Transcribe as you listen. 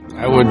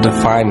I would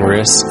define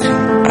risk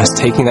as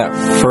taking that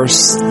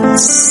first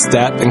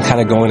step and kind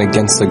of going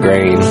against the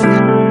grain.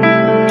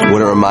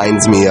 What it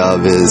reminds me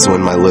of is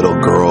when my little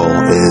girl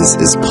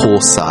is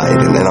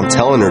poolside and I'm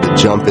telling her to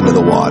jump into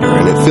the water,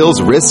 and it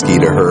feels risky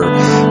to her,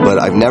 but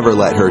I've never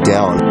let her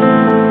down.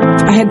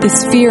 I had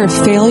this fear of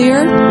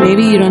failure.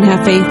 Maybe you don't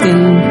have faith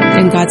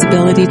in God's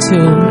ability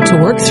to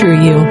work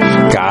through you.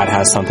 God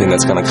has something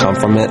that's going to come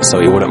from it, so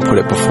He wouldn't put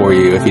it before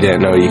you if He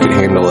didn't know you could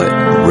handle it.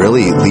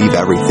 Really leave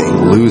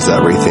everything, lose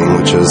everything,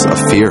 which is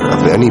a fear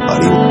of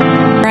anybody.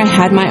 I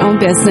had my own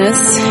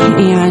business,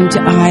 and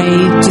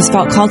I just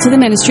felt called to the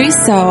ministry,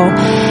 so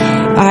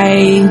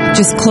I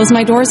just closed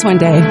my doors one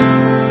day.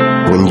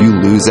 When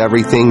you lose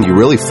everything, you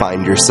really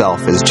find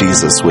yourself, as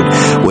Jesus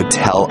would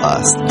tell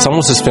us. It's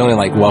almost just feeling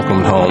like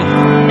welcomed home.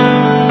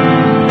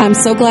 I'm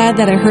so glad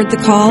that I heard the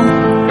call.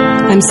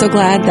 I'm so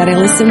glad that I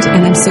listened,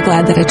 and I'm so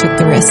glad that I took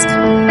the risk.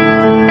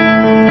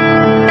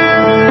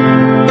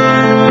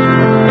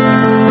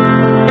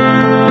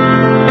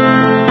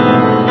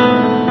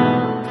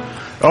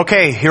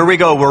 Okay, here we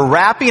go. We're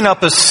wrapping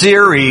up a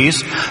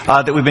series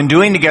that we've been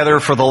doing together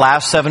for the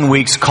last 7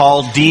 weeks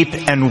called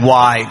Deep and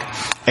Wide.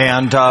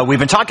 And we've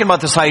been talking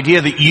about this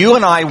idea that you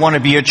and I want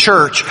to be a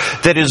church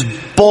that is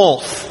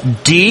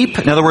both deep.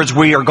 In other words,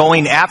 we are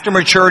going after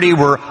maturity.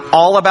 We're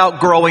all about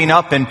growing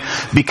up and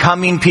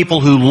becoming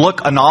people who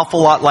look an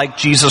awful lot like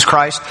Jesus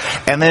Christ.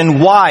 And then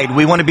wide,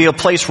 we want to be a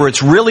place where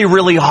it's really,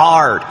 really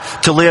hard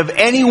to live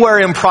anywhere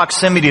in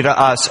proximity to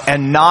us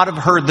and not have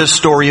heard this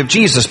story of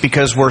Jesus,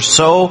 because we're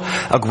so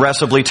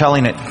aggressively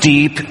telling it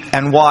deep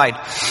and wide.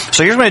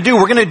 So here's what we're going to do.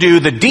 We're going to do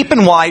the deep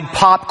and wide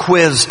pop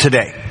quiz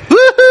today.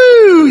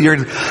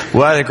 Woohoo!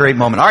 What a great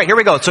moment. All right, here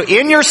we go. So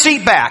in your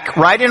seat back,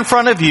 right in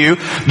front of you,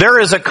 there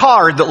is a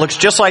card that looks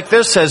just like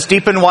this. Says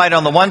deep and wide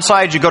on the one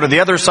side. You go to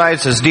the other side,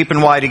 says deep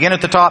and wide again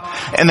at the top,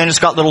 and then it's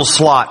got little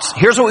slots.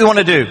 Here's what we want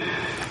to do.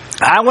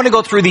 I want to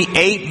go through the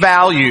 8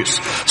 values.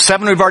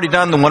 7 we've already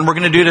done, the one we're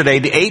going to do today.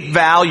 The 8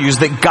 values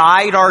that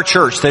guide our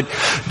church, that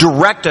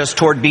direct us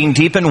toward being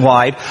deep and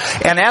wide.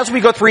 And as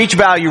we go through each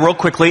value real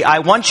quickly, I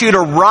want you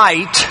to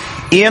write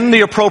in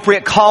the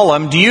appropriate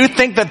column, do you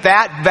think that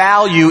that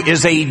value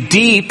is a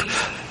deep,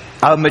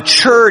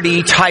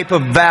 maturity type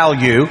of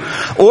value?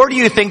 Or do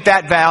you think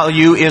that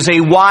value is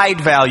a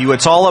wide value?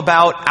 It's all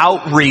about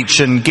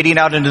outreach and getting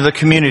out into the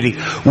community.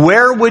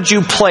 Where would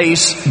you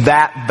place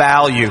that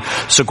value?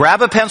 So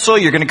grab a pencil.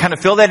 You're going to kind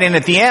of fill that in.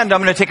 At the end,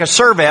 I'm going to take a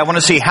survey. I want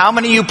to see how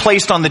many you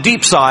placed on the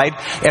deep side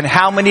and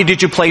how many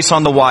did you place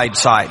on the wide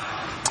side.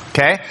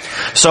 Okay?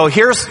 So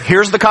here's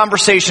the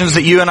conversations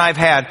that you and I've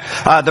had.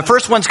 The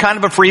first one's kind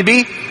of a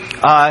freebie.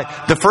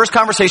 The first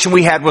conversation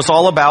we had was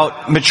all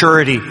about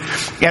maturity.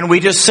 And we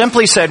just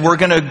simply said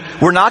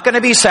we're not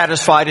gonna be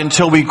satisfied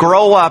until we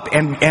grow up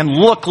and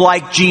look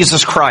like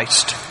Jesus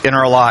Christ in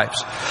our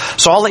lives.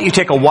 So I'll let you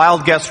take a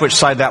wild guess which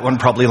side that one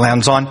probably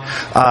lands on.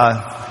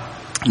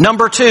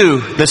 Number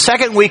 2, the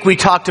second week we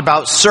talked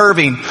about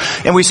serving,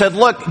 and we said,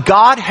 look,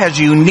 God has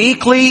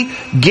uniquely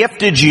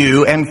gifted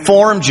you and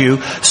formed you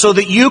so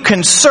that you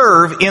can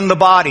serve in the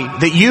body,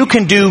 that you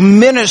can do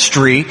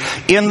ministry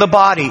in the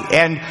body,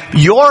 and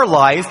your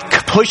life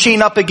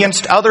pushing up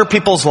against other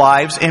people's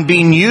lives and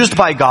being used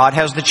by God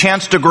has the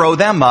chance to grow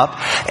them up,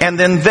 and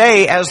then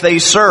they, as they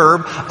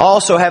serve,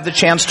 also have the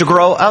chance to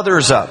grow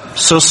others up.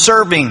 So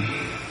serving,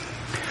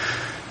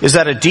 is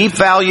that a deep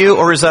value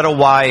or is that a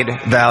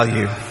wide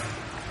value?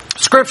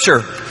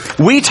 Scripture.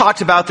 We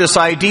talked about this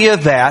idea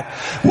that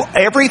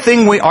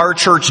everything our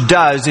church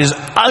does is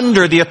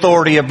under the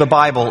authority of the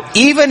Bible.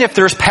 Even if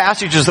there's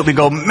passages that we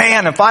go,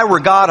 man, if I were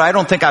God, I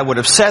don't think I would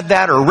have said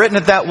that or written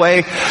it that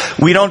way.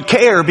 We don't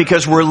care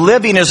because we're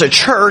living as a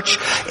church,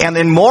 and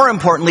then more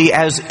importantly,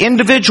 as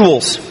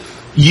individuals.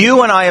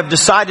 You and I have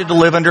decided to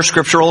live under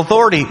scriptural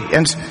authority.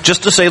 And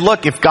just to say,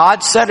 look, if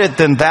God said it,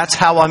 then that's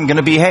how I'm going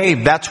to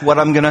behave. That's what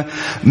I'm going to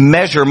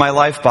measure my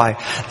life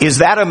by. Is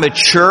that a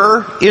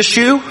mature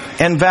issue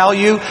and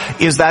value?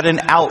 Is that an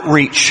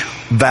outreach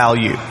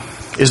value?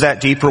 Is that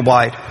deep or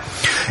wide?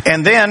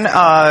 And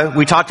then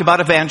we talked about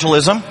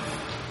evangelism.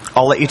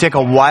 I'll let you take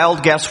a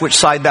wild guess which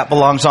side that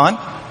belongs on.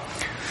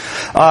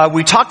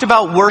 We talked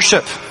about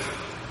worship.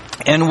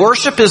 And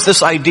worship is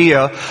this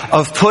idea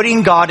of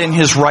putting God in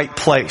His right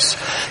place.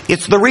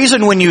 It's the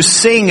reason when you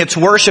sing, it's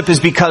worship, is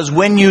because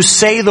when you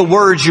say the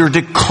words, you're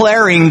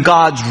declaring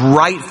God's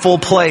rightful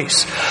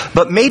place.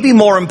 But maybe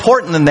more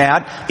important than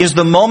that is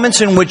the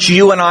moments in which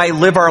you and I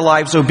live our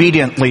lives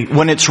obediently,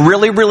 when it's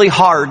really, really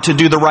hard to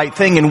do the right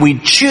thing, and we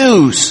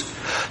choose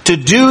to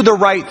do the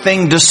right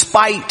thing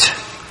despite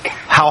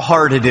how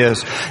hard it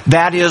is.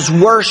 That is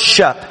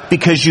worship,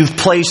 because you've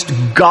placed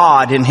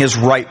God in His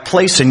right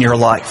place in your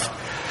life.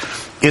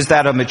 Is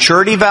that a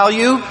maturity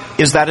value?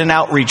 Is that an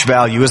outreach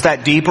value? Is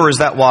that deep or is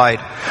that wide?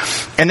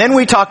 And then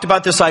we talked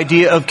about this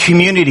idea of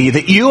community,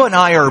 that you and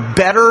I are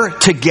better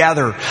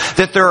together,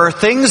 that there are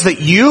things that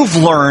you've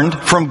learned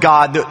from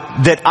God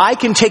that I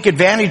can take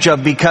advantage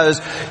of because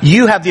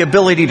you have the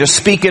ability to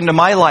speak into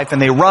my life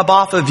and they rub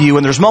off of you,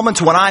 and there's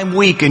moments when I'm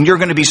weak and you're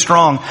going to be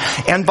strong,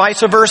 and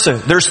vice versa.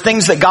 There's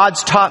things that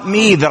God's taught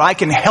me that I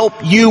can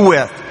help you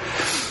with.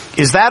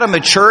 Is that a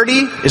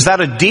maturity? Is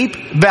that a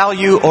deep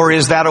value? Or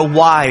is that a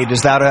wide?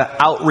 Is that an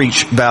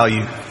outreach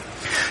value?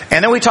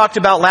 And then we talked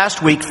about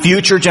last week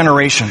future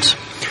generations.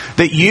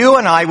 That you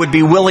and I would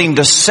be willing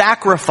to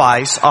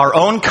sacrifice our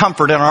own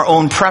comfort and our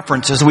own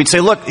preferences. We'd say,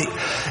 look,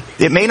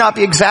 it may not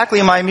be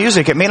exactly my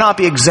music. It may not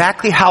be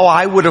exactly how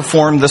I would have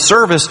formed the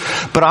service.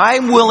 But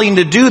I'm willing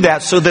to do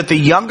that so that the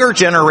younger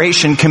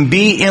generation can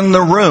be in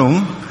the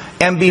room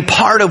and be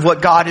part of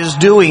what God is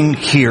doing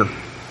here.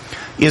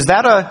 Is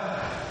that a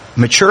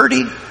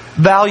maturity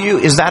value?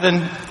 Is that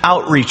an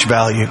outreach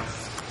value?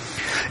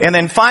 And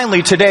then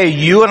finally today,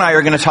 you and I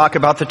are going to talk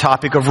about the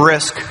topic of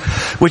risk,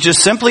 which is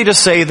simply to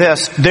say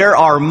this: there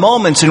are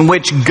moments in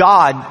which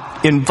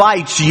God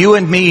invites you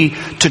and me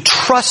to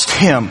trust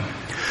Him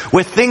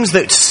with things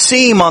that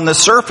seem on the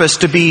surface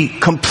to be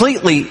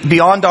completely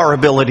beyond our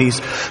abilities,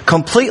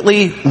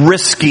 completely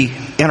risky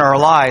in our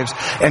lives.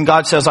 And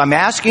God says, I'm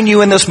asking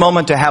you in this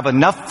moment to have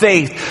enough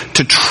faith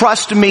to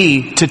trust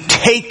me to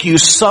take you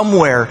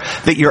somewhere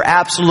that you're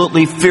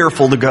absolutely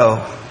fearful to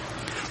go.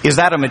 Is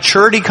that a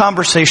maturity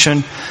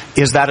conversation?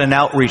 Is that an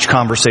outreach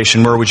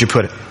conversation? Where would you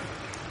put it?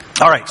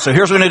 All right, so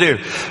here's what we're going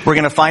to do. We're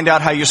going to find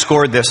out how you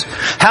scored this.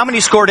 How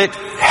many scored it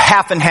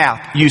half and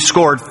half? You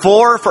scored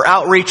 4 for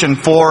outreach and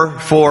 4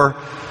 for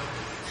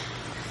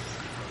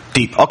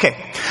deep. Okay.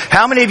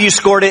 How many of you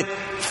scored it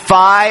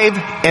 5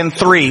 and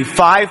 3?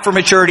 5 for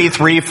maturity,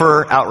 3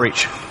 for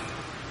outreach.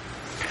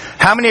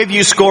 How many of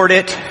you scored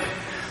it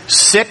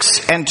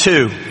 6 and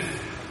 2?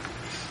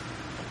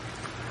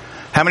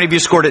 How many of you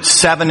scored it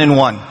 7 and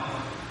 1?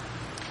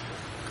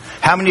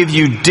 How many of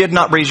you did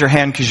not raise your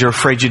hand because you're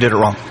afraid you did it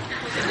wrong?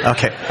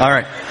 Okay, all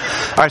right.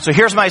 All right, so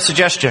here's my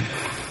suggestion.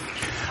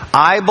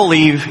 I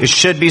believe it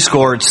should be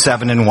scored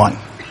 7 and 1.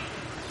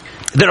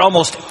 That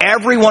almost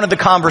every one of the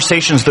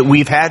conversations that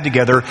we've had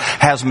together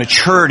has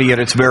maturity at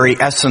its very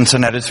essence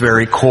and at its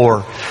very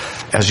core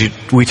as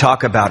we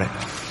talk about it.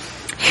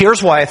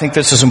 Here's why I think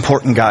this is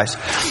important, guys,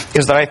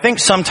 is that I think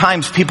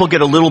sometimes people get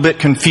a little bit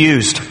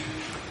confused.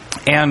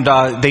 And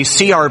they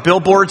see our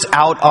billboards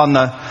out on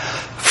the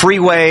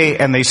freeway,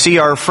 and they see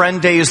our friend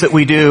days that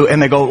we do,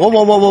 and they go, whoa,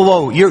 whoa, whoa, whoa,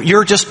 whoa,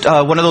 you're just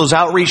one of those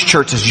outreach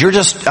churches. You're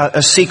just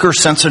a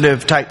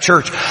seeker-sensitive type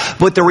church.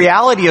 But the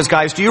reality is,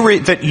 guys,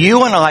 that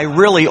you and I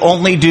really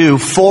only do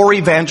 4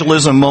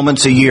 evangelism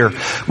moments a year.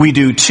 We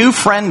do 2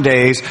 friend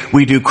days,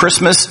 we do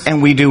Christmas,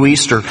 and we do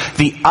Easter.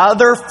 The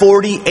other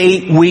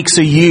 48 weeks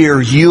a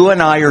year, you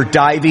and I are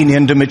diving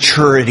into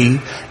maturity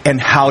and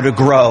how to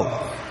grow.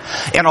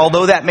 And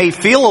although that may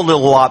feel a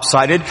little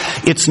lopsided,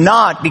 it's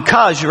not,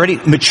 because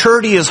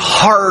maturity is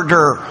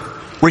harder.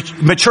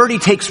 Maturity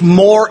takes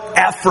more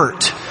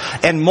effort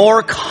and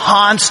more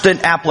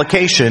constant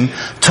application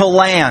to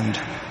land.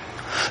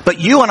 But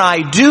you and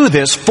I do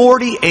this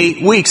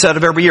 48 weeks out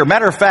of every year.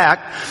 Matter of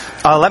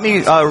fact, let me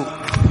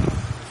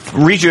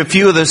read you a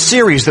few of the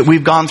series that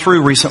we've gone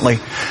through recently.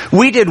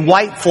 We did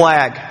White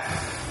Flag.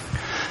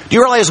 Do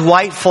you realize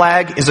White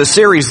Flag is a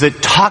series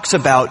that talks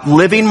about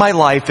living my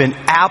life in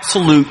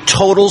absolute,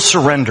 total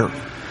surrender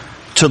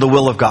to the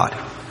will of God?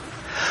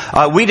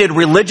 We did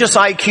Religious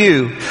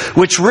IQ,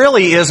 which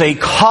really is a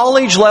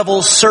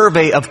college-level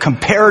survey of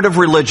comparative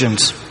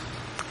religions.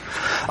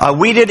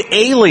 We did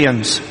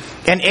Aliens,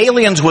 and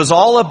Aliens was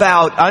all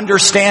about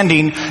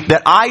understanding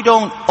that I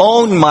don't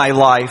own my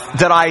life,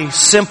 that I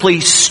simply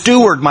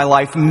steward my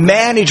life,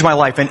 manage my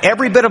life, and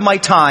every bit of my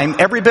time,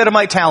 every bit of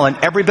my talent,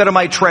 every bit of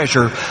my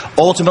treasure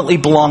ultimately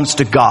belongs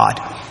to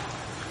God.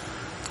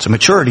 It's a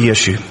maturity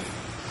issue.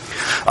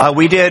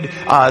 We did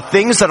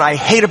things that I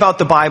hate about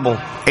the Bible,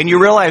 and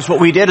you realize what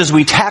we did is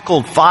we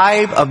tackled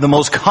 5 of the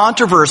most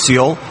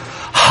controversial,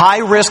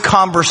 high-risk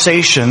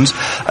conversations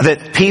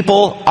that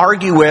people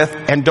argue with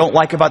and don't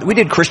like about it. We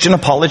did Christian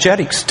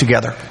apologetics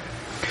together.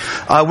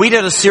 We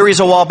did a series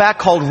a while back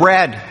called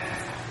Red.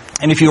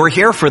 And if you were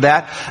here for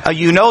that,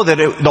 you know that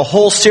the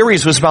whole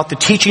series was about the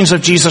teachings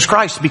of Jesus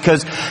Christ,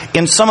 because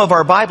in some of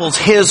our Bibles,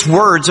 His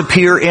words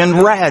appear in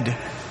red.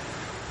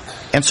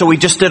 And so we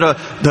just did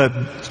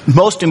the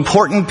most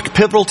important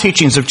pivotal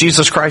teachings of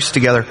Jesus Christ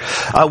together.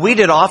 We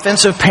did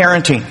offensive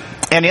parenting.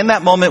 And in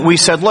that moment, we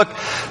said, look,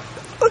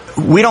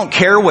 we don't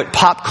care what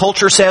pop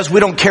culture says. We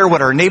don't care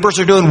what our neighbors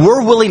are doing.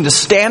 We're willing to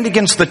stand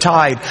against the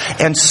tide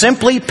and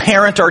simply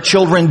parent our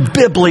children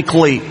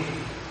biblically.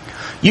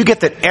 You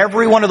get that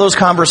every one of those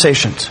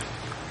conversations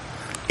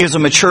is a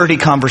maturity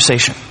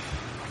conversation.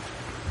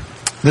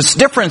 This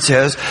difference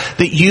is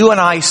that you and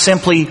I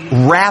simply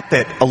wrap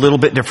it a little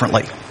bit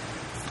differently.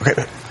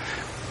 Okay.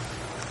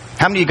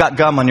 How many of you got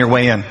gum on your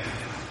way in?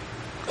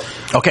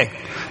 Okay.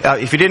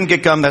 If you didn't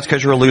get gum, that's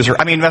because you're a loser.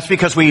 I mean, that's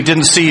because we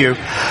didn't see you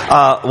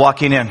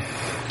walking in.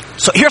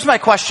 So here's my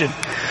question.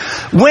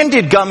 When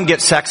did gum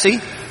get sexy?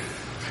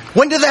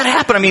 When did that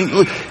happen? I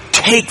mean,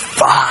 take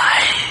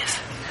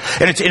 5.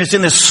 And it's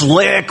in this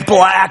slick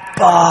black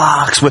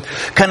box with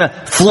kind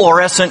of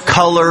fluorescent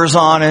colors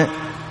on it.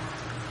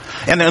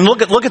 And then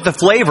look at the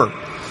flavor.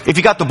 If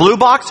you got the blue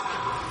box,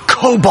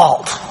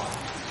 Cobalt.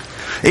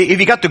 If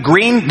you got the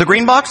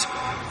green box,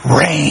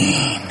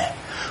 Rain.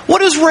 What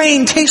does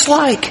rain taste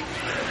like?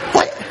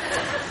 What?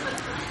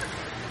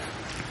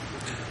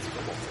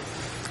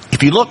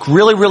 If you look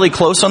really, really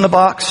close on the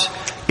box,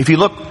 if you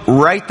look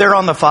right there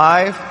on the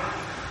 5,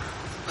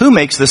 who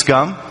makes this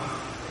gum?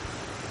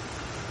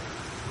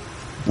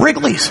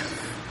 Wrigley's.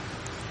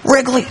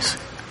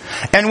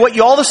 And what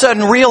you all of a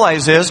sudden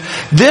realize is,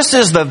 this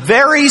is the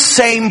very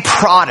same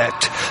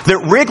product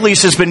that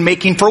Wrigley's has been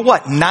making for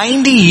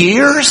 90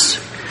 years?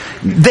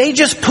 They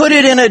just put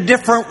it in a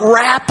different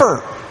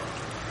wrapper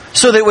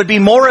so that it would be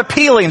more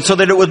appealing, so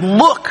that it would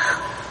look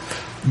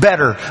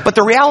better. But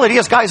the reality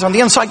is, guys, on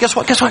the inside, guess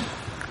what?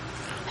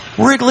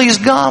 Wrigley's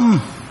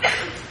gum.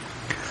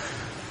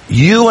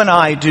 You and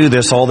I do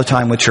this all the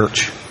time with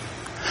church.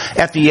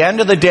 At the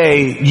end of the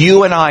day,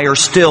 you and I are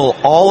still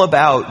all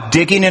about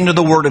digging into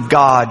the Word of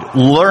God,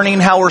 learning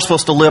how we're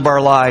supposed to live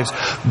our lives,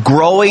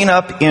 growing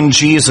up in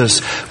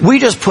Jesus. We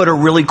just put a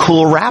really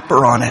cool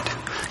wrapper on it.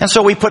 And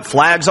so we put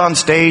flags on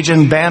stage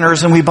and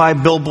banners, and we buy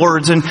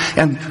billboards, and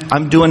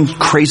I'm doing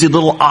crazy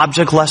little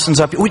object lessons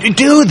up here. We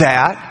do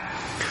that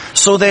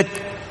so that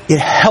it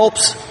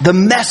helps the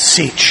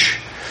message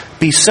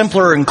be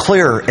simpler and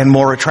clearer and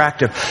more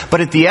attractive.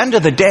 But at the end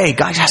of the day,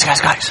 guys,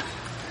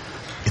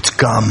 it's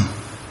gum.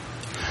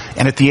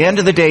 And at the end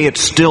of the day,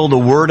 it's still the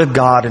Word of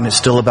God, and it's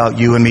still about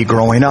you and me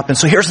growing up. And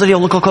so here's the deal.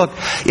 Look.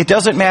 It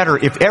doesn't matter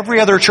if every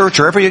other church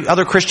or every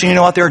other Christian you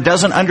know out there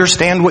doesn't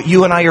understand what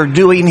you and I are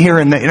doing here,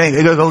 and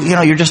they go,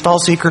 you're just all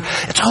seeker.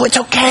 It's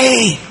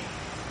okay.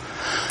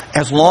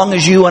 As long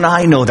as you and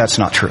I know that's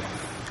not true.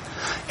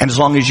 And as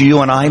long as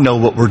you and I know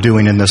what we're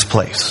doing in this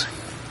place.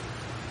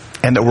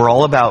 And that we're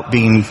all about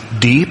being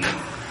deep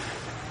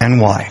and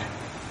wide.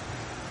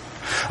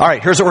 All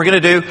right, here's what we're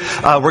going to do.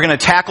 We're going to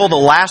tackle the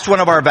last one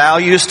of our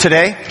values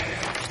today.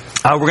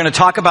 We're going to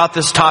talk about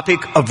this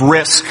topic of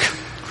risk.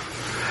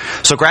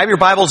 So grab your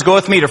Bibles, go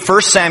with me to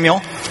 1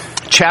 Samuel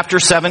chapter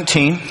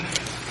 17.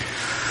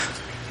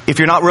 If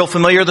you're not real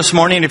familiar this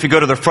morning, if you go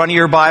to the front of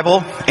your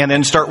Bible and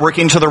then start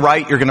working to the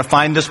right, you're going to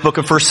find this book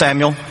of 1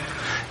 Samuel.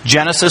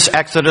 Genesis,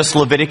 Exodus,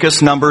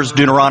 Leviticus, Numbers,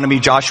 Deuteronomy,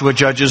 Joshua,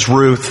 Judges,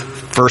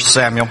 Ruth, 1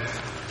 Samuel.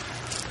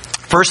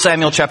 1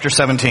 Samuel chapter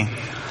 17.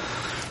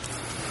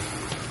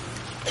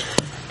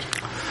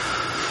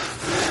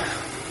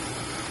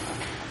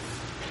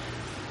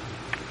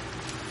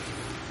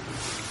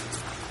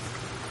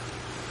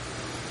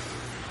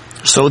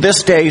 So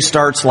this day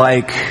starts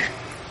like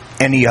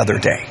any other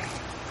day.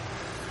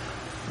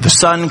 The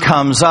sun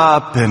comes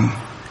up and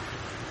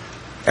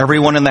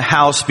everyone in the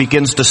house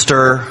begins to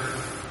stir.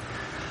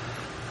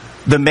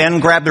 The men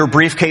grab their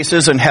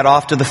briefcases and head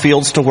off to the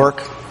fields to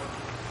work.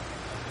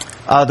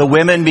 The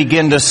women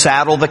begin to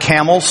saddle the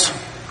camels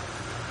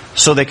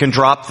so they can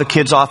drop the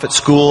kids off at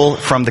school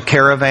from the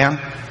caravan.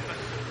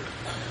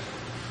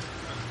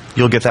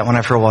 You'll get that one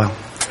after a while.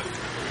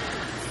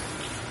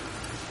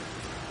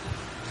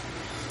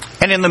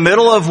 And in the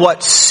middle of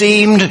what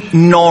seemed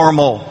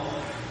normal,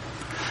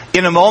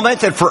 in a moment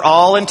that for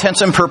all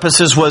intents and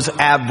purposes was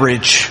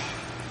average,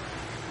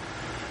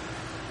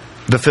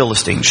 the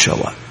Philistines show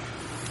up.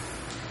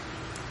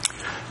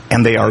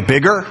 And they are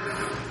bigger,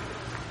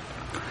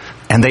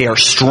 and they are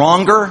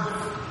stronger,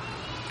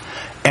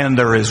 and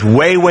there is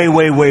way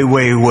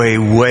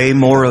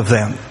more of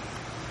them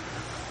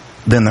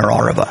than there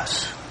are of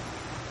us.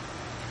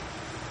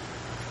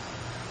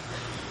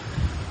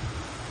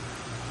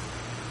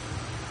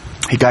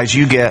 Hey guys,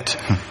 you get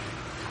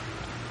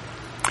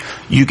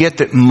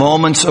that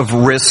moments of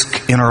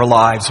risk in our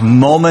lives,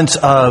 moments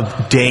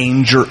of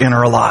danger in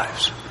our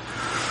lives,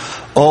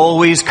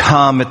 always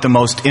come at the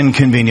most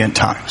inconvenient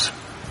times.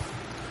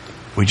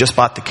 We just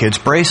bought the kids'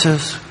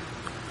 braces.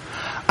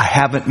 I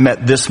haven't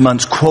met this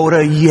month's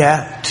quota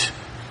yet.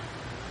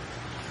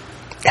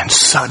 And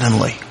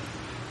suddenly,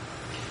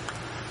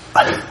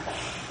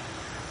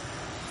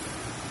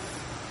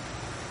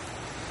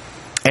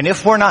 and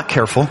if we're not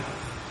careful,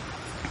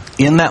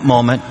 in that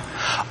moment,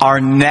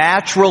 our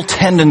natural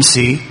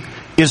tendency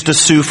is to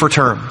sue for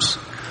terms.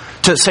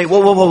 To say, whoa,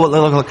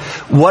 look.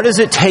 What does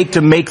it take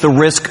to make the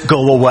risk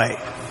go away?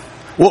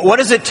 What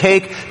does it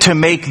take to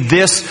make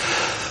this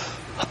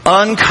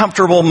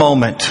uncomfortable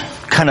moment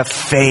kind of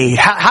fade?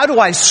 How do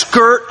I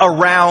skirt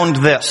around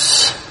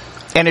this?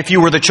 And if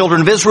you were the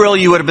children of Israel,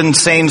 you would have been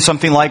saying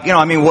something like, what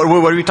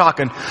are we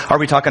talking? Are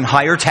we talking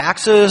higher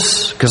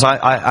taxes? Because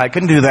I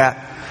can do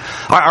that.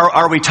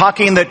 Are we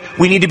talking that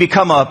we need to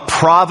become a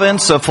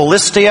province of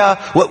Philistia?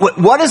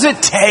 What does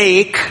it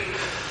take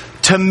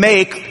to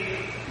make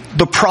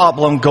the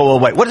problem go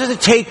away? What does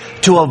it take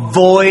to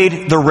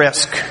avoid the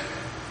risk?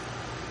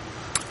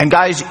 And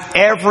guys,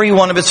 every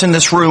one of us in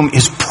this room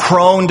is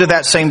prone to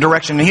that same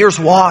direction. And here's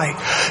why.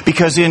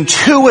 Because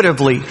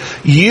intuitively,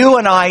 you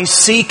and I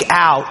seek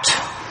out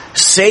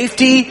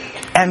safety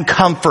and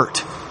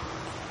comfort.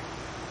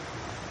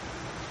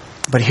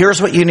 But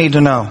here's what you need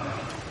to know.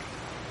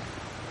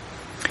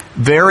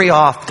 Very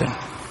often,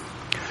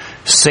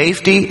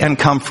 safety and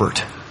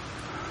comfort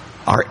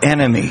are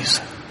enemies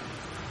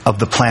of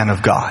the plan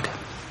of God.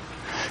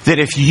 That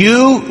if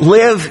you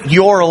live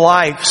your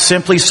life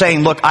simply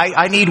saying, look,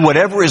 I need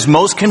whatever is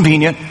most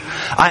convenient.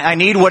 I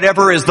need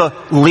whatever is the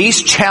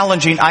least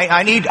challenging.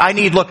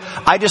 Look,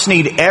 I just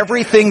need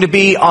everything to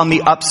be on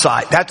the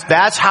upside.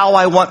 That's how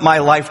I want my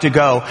life to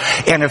go.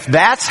 And if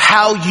that's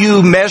how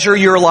you measure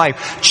your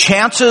life,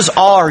 chances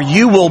are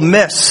you will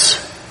miss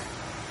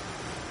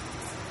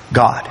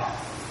God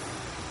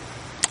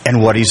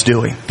and what He's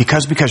doing.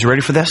 Because you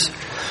ready for this?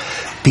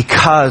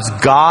 Because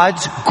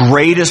God's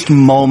greatest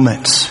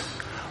moments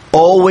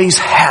always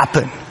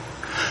happen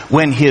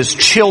when His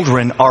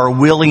children are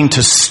willing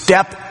to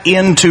step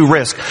into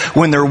risk.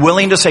 When they're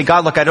willing to say,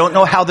 God, look, I don't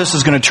know how this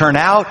is going to turn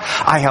out.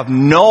 I have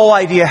no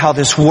idea how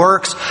this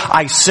works.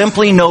 I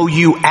simply know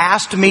you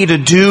asked me to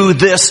do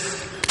this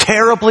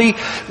terribly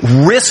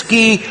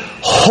risky,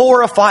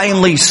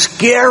 horrifyingly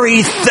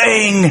scary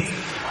thing.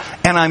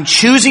 And I'm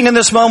choosing in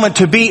this moment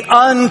to be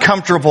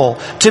uncomfortable,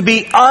 to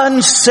be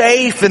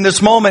unsafe in this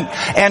moment,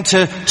 and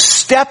to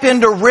step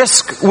into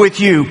risk with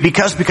you.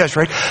 Because,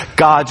 right,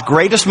 God's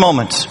greatest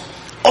moments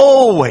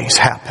always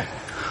happen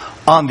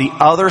on the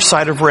other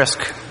side of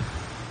risk.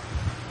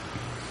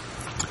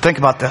 Think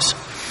about this.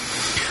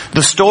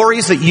 The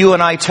stories that you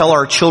and I tell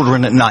our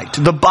children at night,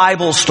 the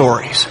Bible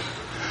stories,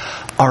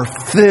 are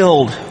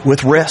filled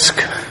with risk.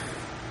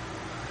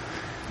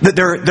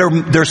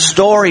 They're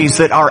stories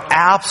that are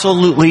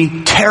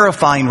absolutely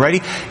terrifying.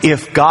 Ready?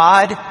 If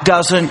God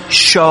doesn't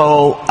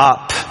show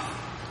up.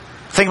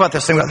 Think about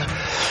this.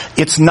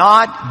 It's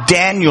not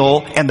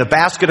Daniel and the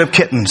basket of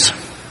kittens.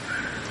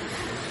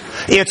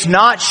 It's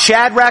not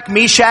Shadrach,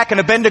 Meshach, and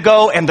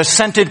Abednego and the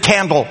scented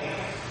candle.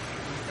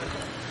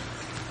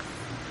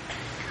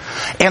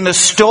 And the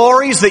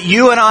stories that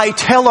you and I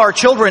tell our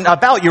children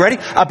about, you ready?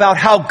 About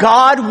how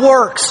God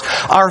works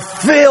are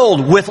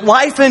filled with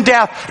life and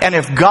death. And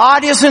if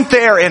God isn't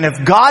there, and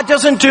if God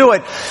doesn't do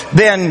it,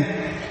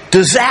 then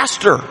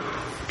disaster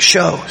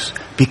shows.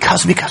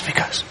 Because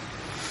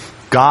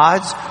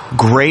God's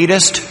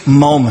greatest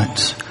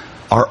moments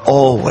are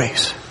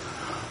always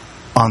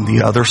on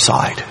the other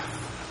side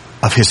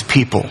of His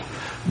people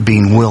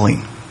being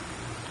willing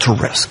to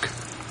risk.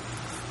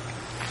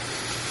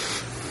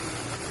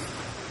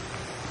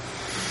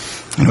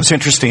 And it's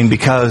interesting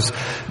because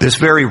this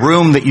very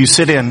room that you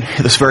sit in,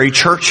 this very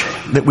church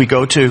that we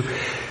go to,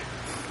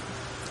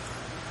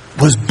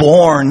 was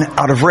born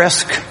out of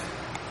risk.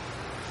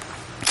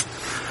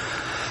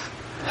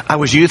 I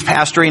was youth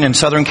pastoring in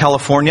Southern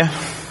California,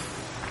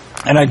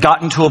 and I'd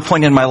gotten to a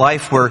point in my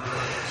life where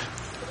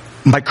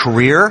my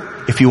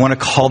career, if you want to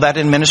call that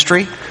in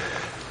ministry,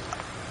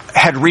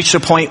 had reached a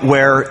point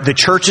where the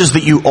churches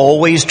that you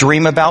always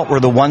dream about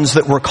were the ones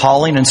that were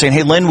calling and saying,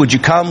 hey, Lynn, would you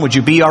come? Would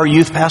you be our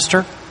youth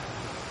pastor?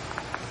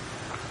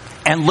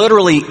 And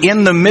literally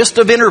in the midst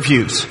of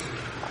interviews,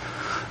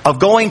 of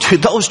going to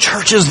those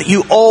churches that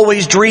you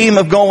always dream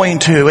of going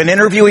to and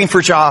interviewing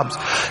for jobs,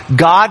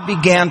 God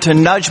began to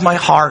nudge my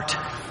heart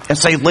and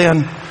say,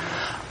 Lynn,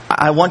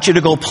 I want you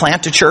to go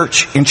plant a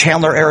church in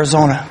Chandler,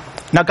 Arizona.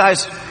 Now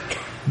guys,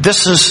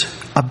 this is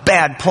a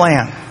bad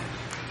plan.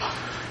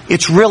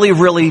 It's really,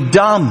 really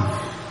dumb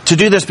to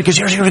do this, because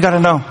here's what you got to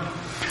know.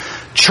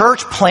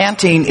 Church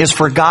planting is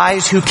for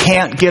guys who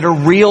can't get a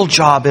real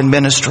job in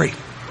ministry.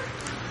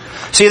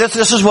 See,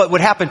 this is what would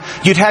happen.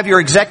 You'd have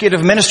your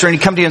executive minister and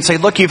he'd come to you and say,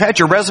 look, you've had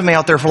your resume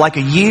out there for like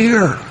a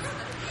year.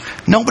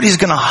 Nobody's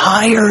going to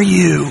hire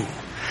you.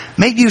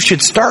 Maybe you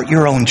should start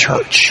your own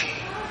church.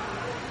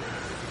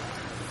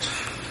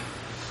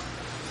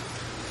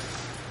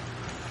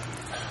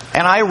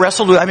 And I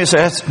wrestled with, I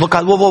said, look,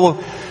 God,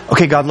 whoa.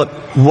 Okay, God, look,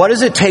 what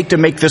does it take to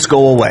make this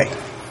go away?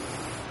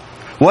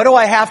 What do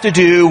I have to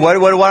do? What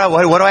do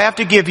I have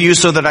to give you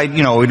so that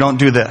we don't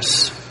do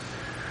this?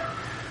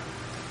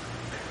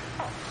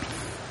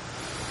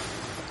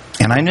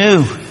 And I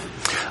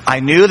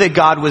knew that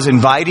God was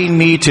inviting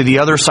me to the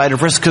other side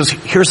of risk, because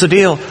here's the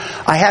deal.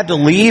 I had to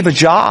leave a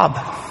job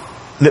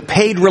that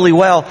paid really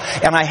well,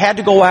 and I had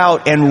to go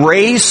out and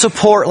raise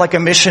support like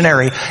a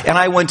missionary. And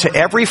I went to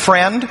every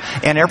friend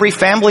and every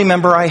family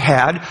member I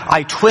had.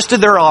 I twisted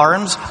their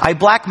arms. I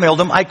blackmailed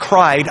them. I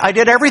cried. I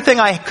did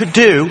everything I could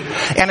do.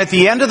 And at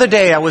the end of the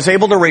day, I was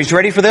able to raise,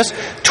 ready for this,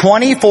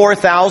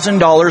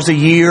 $24,000 a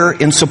year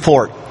in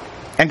support.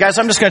 And guys,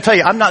 I'm just going to tell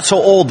you, I'm not so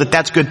old that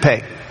that's good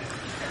pay.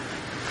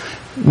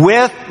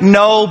 With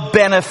no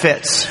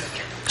benefits.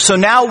 So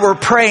now we're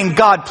praying,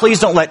 God, please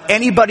don't let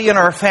anybody in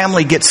our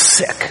family get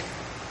sick.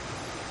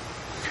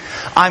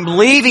 I'm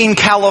leaving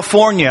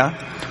California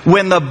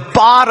when the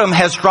bottom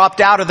has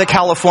dropped out of the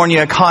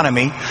California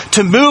economy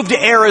to move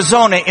to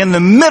Arizona in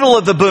the middle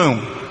of the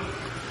boom.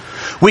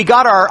 We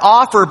got our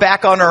offer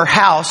back on our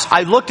house.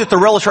 I looked at the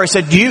realtor. I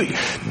said,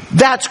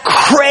 that's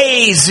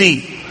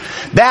crazy.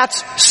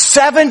 That's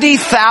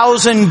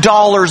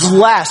 $70,000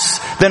 less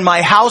than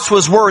my house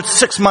was worth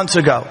 6 months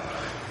ago.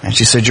 And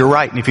she said, you're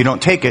right. And if you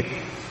don't take it,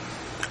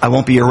 I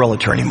won't be your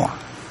realtor anymore.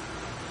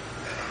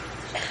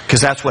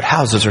 Because that's what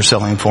houses are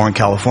selling for in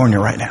California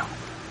right now.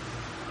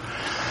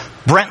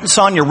 Brent and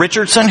Sonia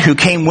Richardson, who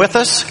came with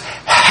us,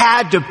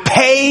 had to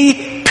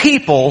pay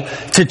people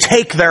to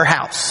take their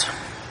house.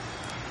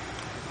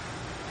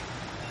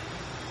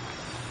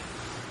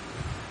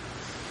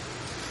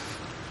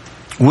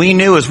 We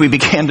knew as we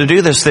began to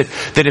do this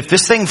that if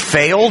this thing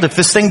failed, if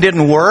this thing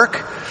didn't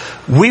work,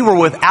 we were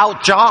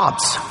without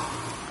jobs.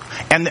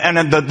 And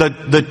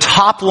the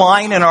top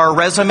line in our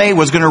resume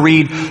was going to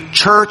read,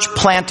 church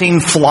planting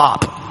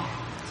flop,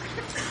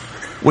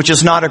 which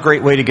is not a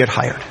great way to get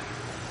hired.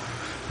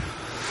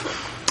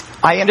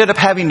 I ended up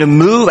having to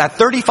move at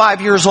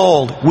 35 years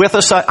old with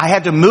a son. I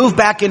had to move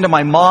back into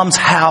my mom's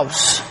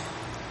house.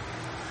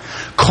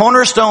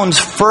 Cornerstone's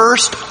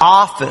first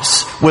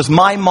office was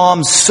my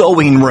mom's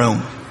sewing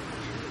room.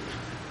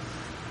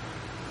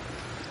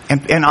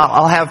 And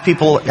I'll have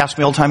people ask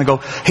me all the time and go,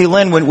 hey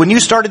Lynn, when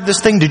you started this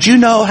thing, did you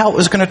know how it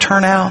was going to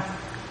turn out?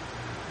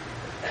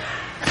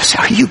 And I say,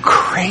 are you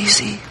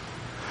crazy?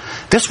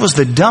 This was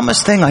the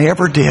dumbest thing I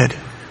ever did.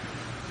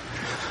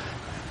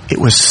 It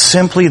was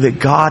simply that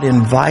God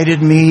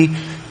invited me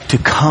to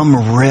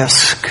come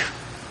risk.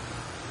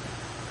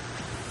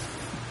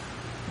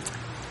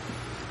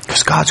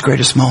 Because God's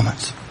greatest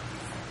moments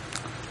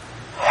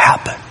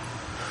happen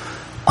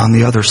on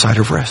the other side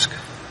of risk.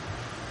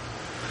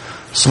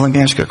 So let me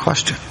ask you a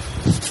question.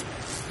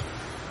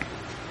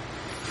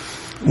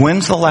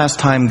 When's the last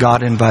time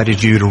God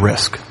invited you to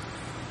risk?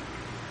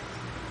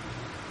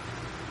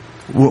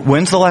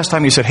 When's the last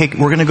time you said, hey,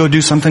 we're going to go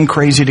do something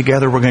crazy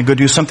together. We're going to go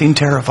do something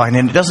terrifying.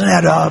 And it doesn't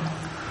add up.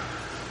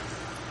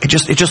 It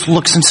just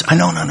looks and says,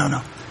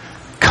 no.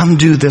 Come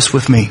do this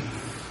with me.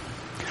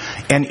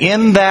 And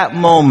in that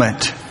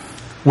moment,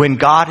 when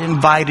God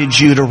invited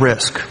you to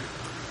risk,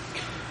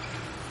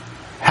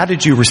 how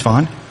did you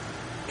respond?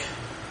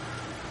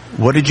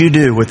 What did you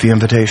do with the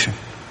invitation?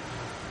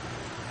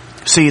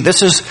 See,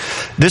 this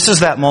is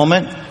that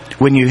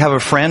moment when you have a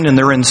friend and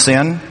they're in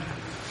sin,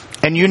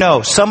 and you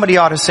know somebody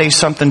ought to say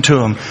something to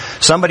them.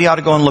 Somebody ought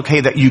to go and look,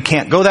 hey, that you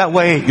can't go that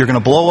way. You're going to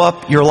blow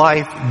up your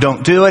life.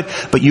 Don't do it.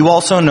 But you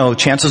also know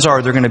chances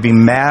are they're going to be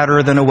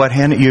madder than a wet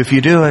hen at you if you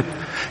do it.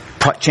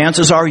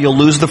 Chances are you'll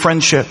lose the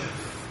friendship.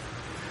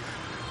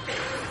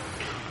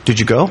 Did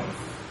you go?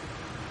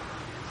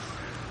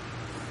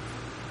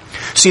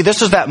 See,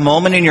 this is that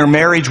moment in your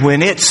marriage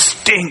when it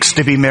stinks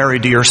to be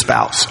married to your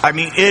spouse. I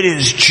mean, it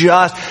is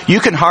just,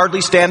 you can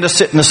hardly stand to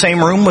sit in the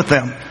same room with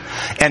them.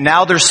 And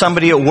now there's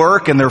somebody at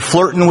work and they're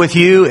flirting with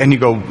you and you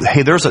go,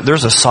 hey, there's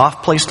a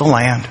soft place to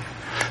land.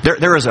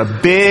 There is a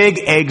big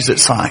exit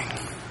sign.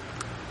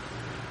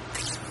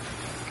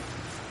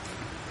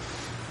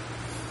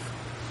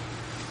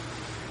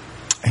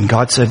 And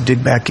God said,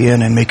 dig back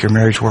in and make your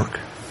marriage work.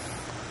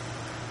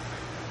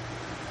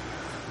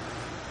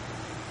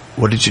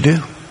 What did you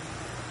do?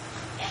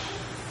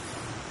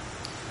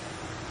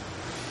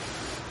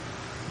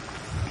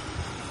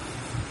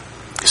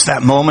 It's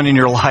that moment in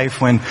your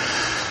life when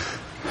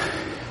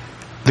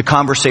the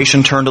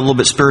conversation turned a little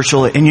bit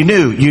spiritual and you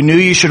knew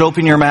you should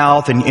open your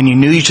mouth and you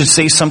knew you should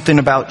say something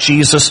about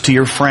Jesus to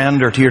your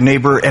friend or to your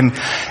neighbor and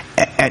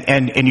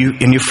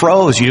you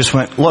froze. You just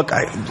went, look,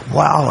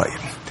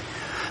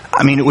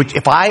 I mean,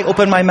 if I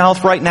open my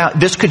mouth right now,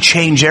 this could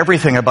change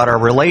everything about our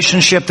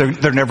relationship.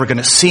 They're never going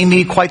to see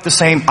me quite the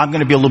same. I'm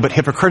going to be a little bit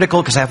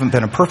hypocritical because I haven't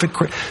been a perfect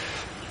Christian.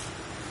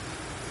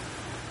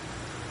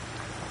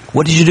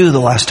 What did you do the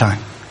last time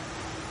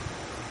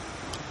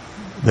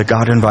that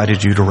God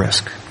invited you to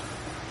risk?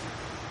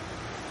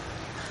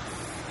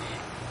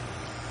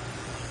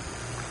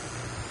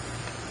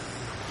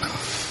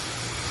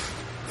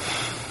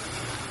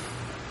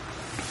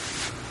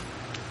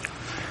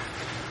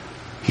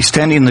 He's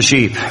tending the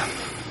sheep.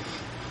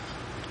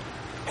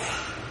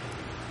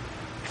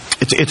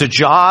 It's a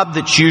job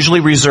that's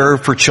usually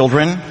reserved for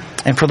children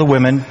and for the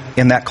women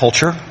in that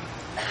culture.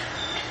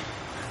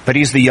 But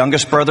he's the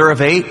youngest brother of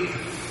 8,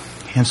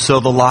 and so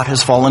the lot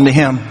has fallen to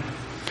him.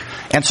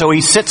 And so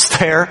he sits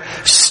there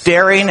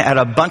staring at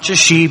a bunch of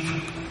sheep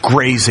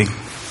grazing.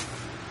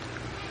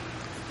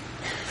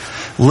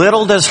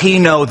 Little does he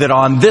know that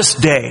on this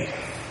day,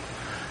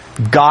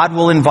 God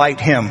will invite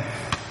him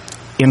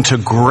into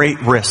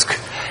great risk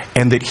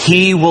and that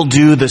he will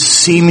do the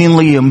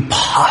seemingly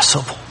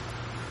impossible.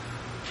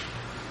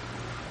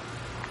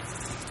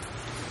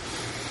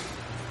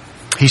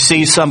 He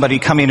sees somebody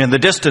coming in the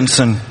distance,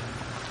 and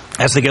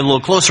as they get a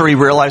little closer, he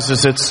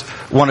realizes it's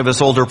one of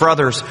his older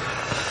brothers.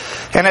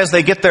 And as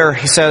they get there,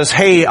 he says,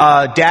 hey,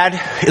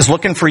 Dad is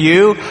looking for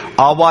you.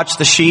 I'll watch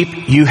the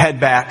sheep. You head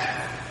back.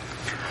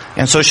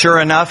 And so sure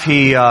enough,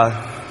 he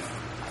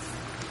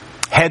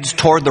heads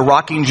toward the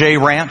Rocking J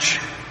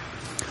Ranch.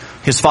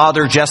 His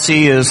father,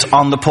 Jesse, is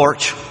on the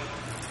porch.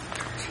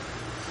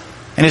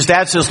 And his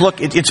dad says, look,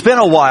 it's been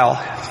a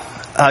while.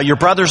 Your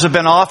brothers have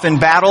been off in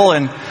battle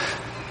and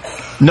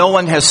no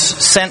one has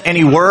sent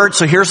any word.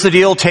 So here's the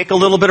deal. Take a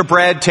little bit of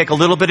bread. Take a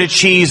little bit of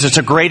cheese. It's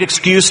a great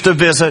excuse to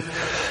visit.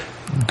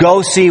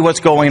 Go see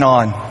what's going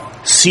on.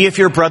 see if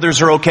your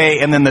brothers are okay,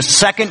 and then the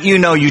second you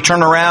know, you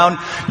turn around,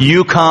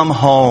 you come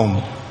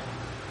home.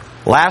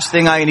 Last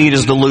thing I need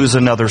is to lose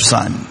another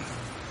son.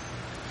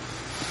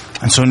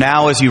 And so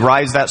now as he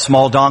rides that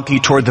small donkey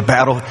toward the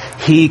battle,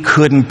 he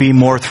couldn't be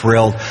more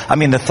thrilled. I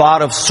mean, the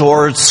thought of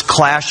swords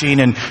clashing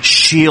and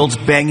shields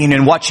banging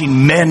and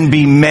watching men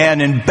be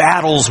men and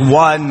battles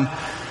won,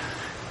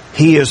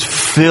 he is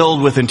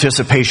filled with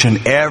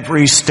anticipation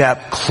every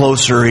step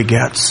closer he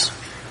gets.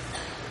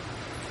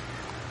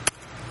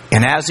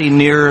 And as he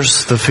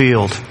nears the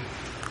field,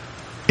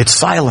 it's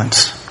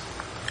silence.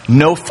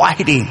 No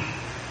fighting.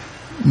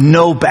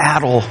 No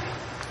battle.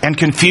 And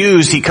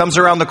confused, he comes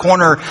around the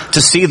corner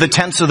to see the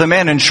tents of the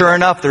men, and sure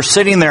enough, they're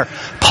sitting there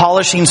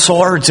polishing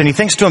swords, and he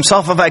thinks to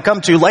himself, if I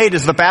come too late,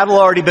 has the battle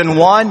already been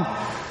won?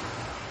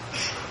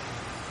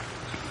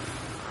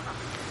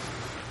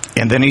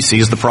 And then he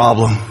sees the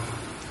problem.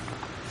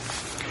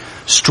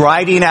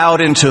 Striding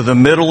out into the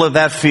middle of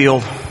that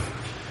field,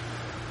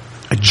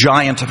 a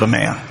giant of a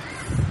man,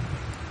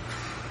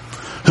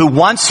 who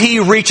once he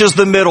reaches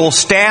the middle,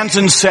 stands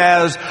and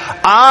says,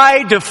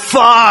 I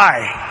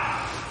defy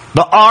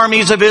the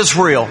armies of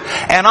Israel,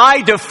 and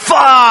I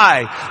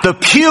defy the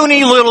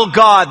puny little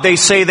God they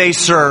say they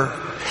serve.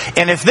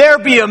 And if there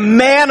be a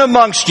man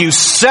amongst you,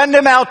 send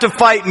him out to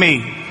fight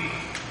me.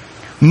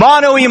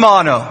 Mano y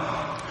mano.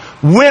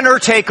 Winner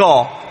take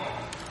all.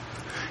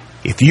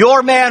 If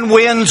your man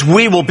wins,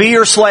 we will be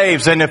your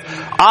slaves. And if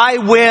I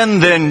win,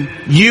 then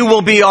you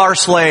will be our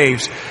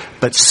slaves.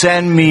 But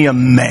send me a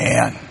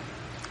man,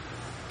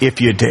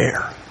 if you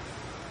dare.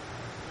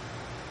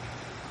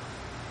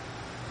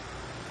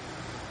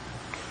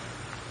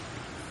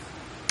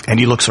 And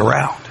he looks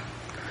around.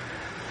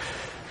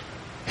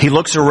 He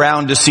looks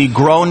around to see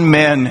grown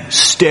men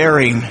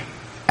staring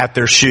at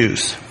their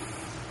shoes.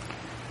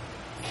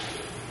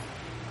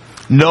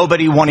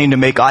 Nobody wanting to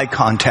make eye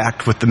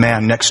contact with the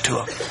man next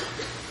to him.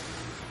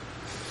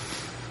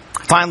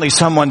 Finally,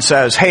 someone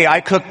says, hey,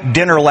 I cooked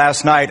dinner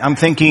last night. I'm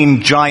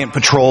thinking giant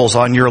patrols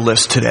on your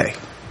list today.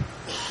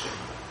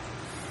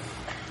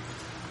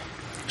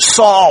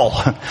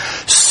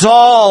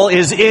 Saul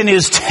is in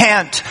his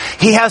tent.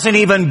 He hasn't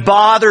even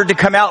bothered to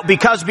come out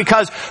because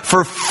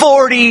for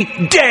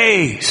 40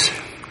 days,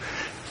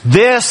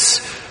 this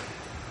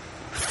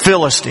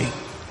Philistine,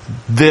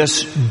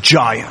 this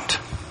giant,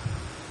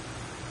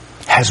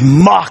 has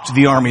mocked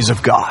the armies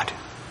of God.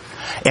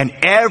 And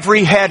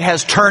every head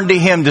has turned to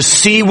him to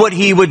see what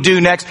he would do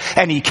next.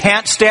 And he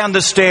can't stand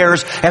the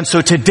stairs. And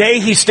so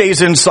today he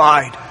stays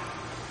inside.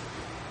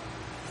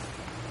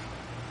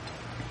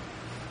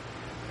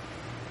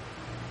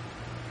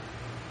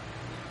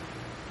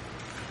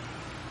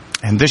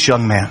 And this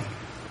young man,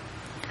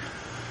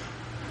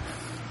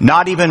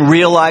 not even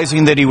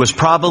realizing that he was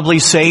probably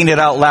saying it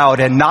out loud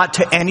and not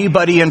to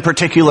anybody in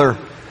particular,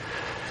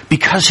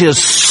 because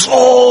his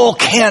soul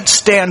can't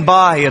stand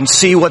by and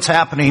see what's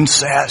happening,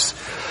 says,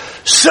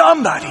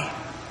 somebody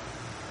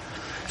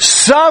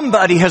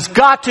has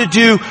got to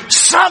do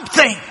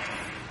something.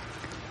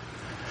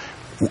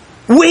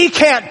 We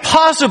can't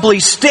possibly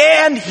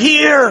stand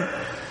here,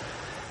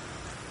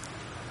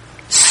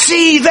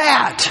 see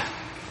that,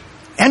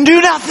 and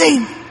do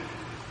nothing.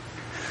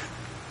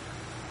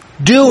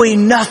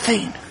 Doing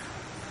nothing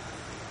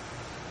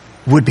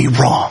would be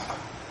wrong.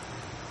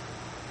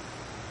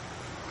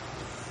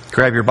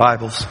 Grab your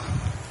Bibles.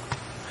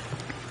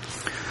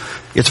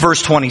 It's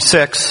verse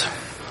 26.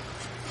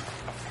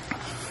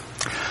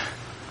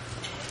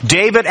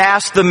 David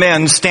asked the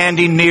men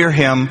standing near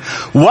him,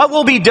 what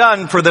will be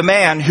done for the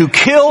man who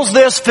kills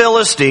this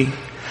Philistine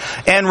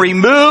and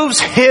removes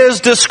his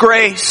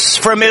disgrace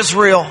from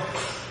Israel?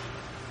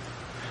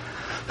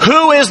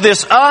 Who is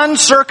this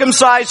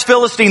uncircumcised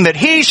Philistine that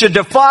he should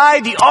defy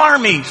the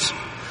armies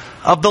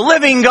of the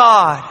living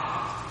God?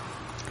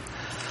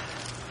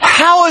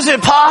 How is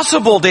it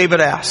possible, David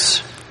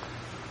asks,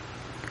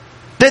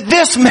 that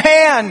this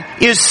man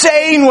is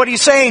saying what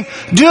he's saying,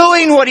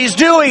 doing what he's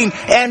doing,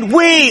 and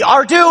we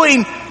are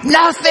doing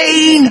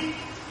nothing?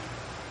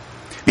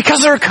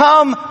 Because there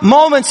come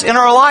moments in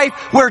our life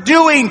where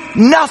doing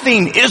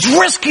nothing is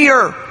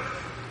riskier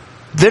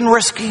than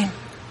risking.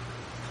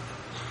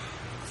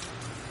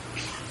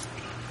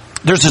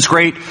 There's this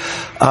great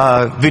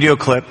video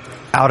clip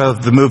out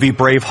of the movie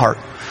Braveheart.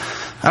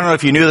 I don't know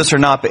if you knew this or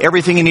not, but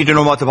everything you need to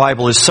know about the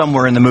Bible is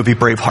somewhere in the movie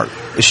Braveheart.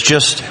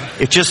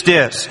 It just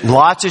is.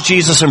 Lots of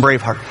Jesus in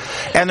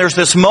Braveheart. And there's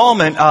this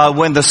moment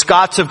when the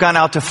Scots have gone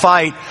out to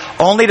fight,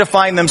 only to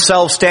find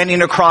themselves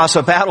standing across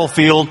a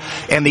battlefield,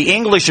 and the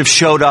English have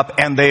showed up,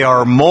 and they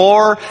are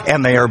more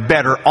and they are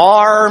better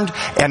armed.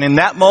 And in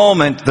that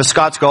moment, the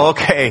Scots go,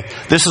 okay,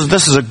 this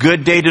is a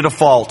good day to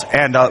default,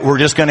 and we're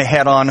just going to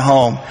head on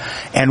home.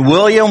 And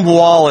William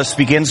Wallace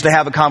begins to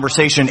have a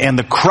conversation, and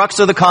the crux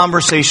of the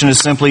conversation is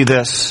simply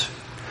this: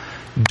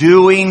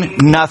 doing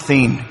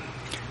nothing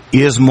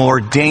is more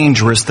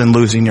dangerous than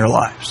losing your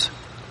lives.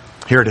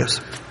 Here it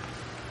is.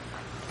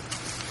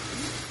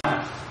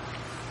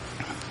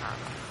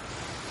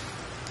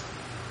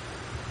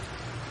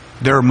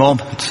 There are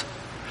moments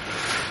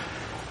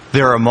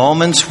There are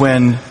moments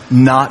when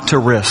not to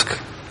risk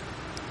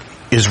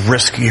is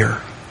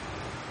riskier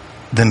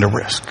than to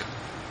risk.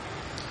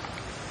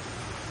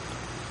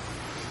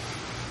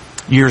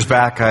 Years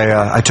back,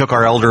 I took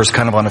our elders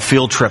kind of on a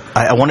field trip.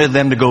 I wanted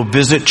them to go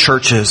visit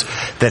churches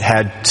that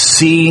had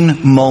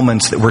seen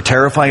moments that were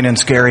terrifying and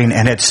scary and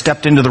had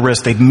stepped into the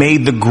risk. They'd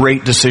made the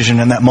great decision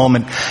in that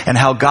moment and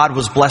how God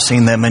was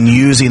blessing them and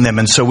using them.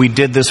 And so we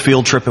did this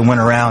field trip and went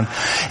around.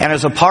 And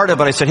as a part of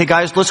it, I said, hey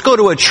guys, let's go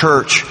to a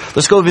church.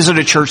 Let's go visit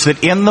a church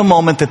that in the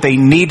moment that they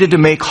needed to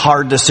make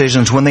hard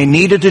decisions, when they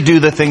needed to do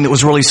the thing that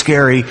was really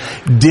scary,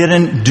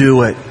 didn't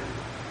do it.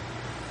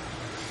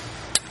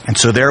 And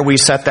so there we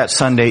sat that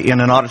Sunday in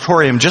an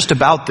auditorium just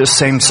about this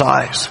same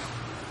size.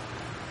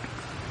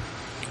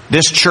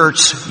 This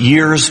church,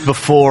 years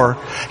before,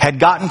 had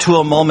gotten to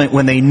a moment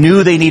when they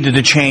knew they needed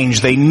to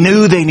change. They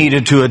knew they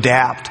needed to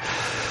adapt.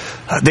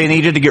 They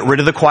needed to get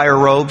rid of the choir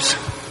robes.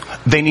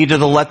 They needed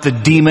to let the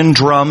demon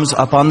drums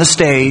up on the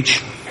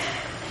stage.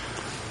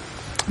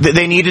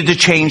 They needed to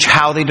change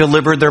how they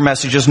delivered their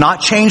messages. Not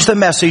change the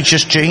message,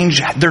 just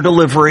change their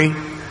delivery.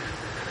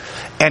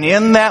 And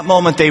in that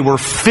moment, they were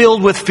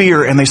filled with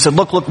fear. And they said,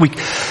 look,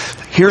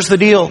 here's the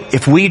deal.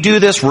 If we do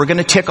this, we're going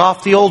to tick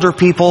off the older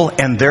people.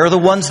 And they're the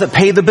ones that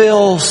pay the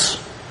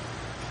bills.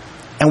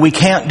 And we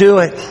can't do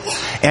it.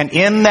 And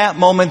in that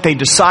moment, they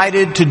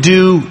decided to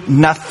do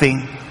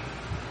nothing.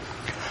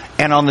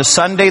 And on the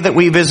Sunday that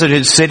we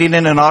visited, sitting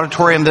in an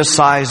auditorium this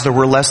size, there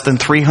were less than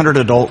 300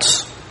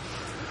 adults.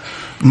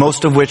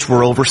 Most of which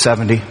were over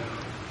 70.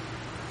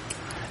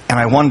 And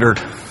I wondered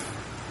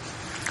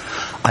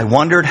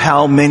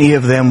how many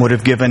of them would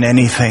have given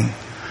anything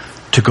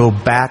to go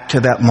back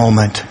to that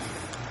moment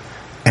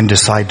and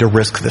decide to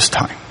risk this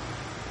time.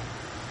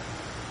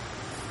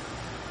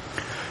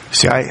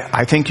 See,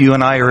 I think you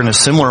and I are in a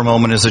similar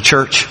moment as a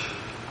church.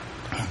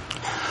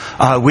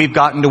 We've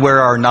gotten to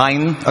where our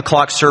 9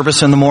 o'clock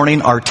service in the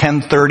morning, our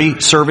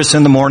 10:30 service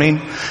in the morning,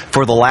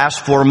 for the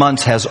last 4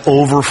 months has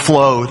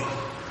overflowed.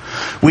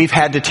 We've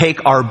had to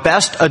take our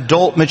best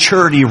adult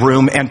maturity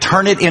room and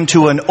turn it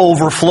into an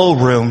overflow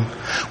room.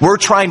 We're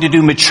trying to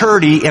do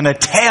maturity in a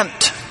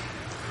tent.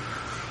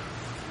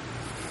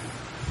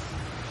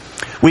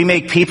 We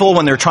make people,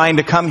 when they're trying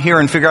to come here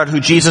and figure out who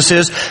Jesus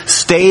is,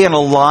 stay in a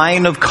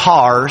line of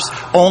cars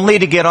only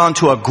to get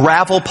onto a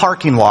gravel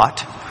parking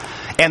lot.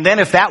 And then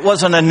if that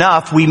wasn't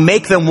enough, we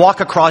make them walk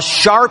across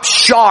sharp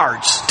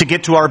shards to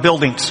get to our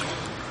buildings.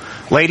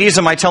 Ladies,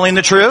 am I telling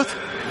the truth?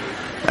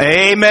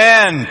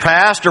 Amen.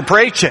 Pastor,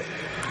 preach it.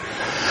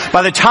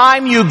 By the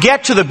time you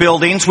get to the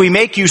buildings, we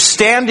make you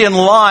stand in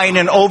line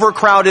in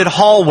overcrowded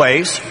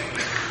hallways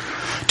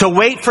to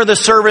wait for the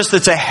service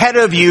that's ahead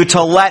of you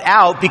to let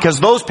out, because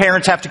those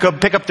parents have to go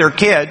pick up their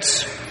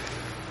kids.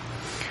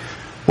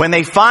 When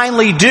they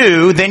finally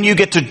do, then you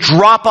get to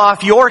drop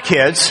off your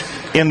kids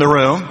in the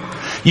room.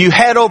 You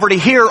head over to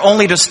here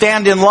only to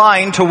stand in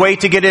line to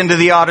wait to get into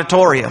the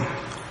auditorium.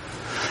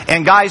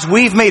 And guys,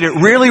 we've made it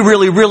really,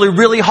 really, really,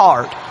 really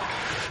hard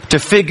to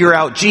figure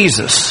out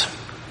Jesus.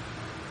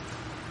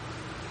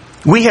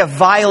 We have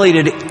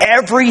violated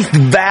every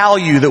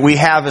value that we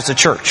have as a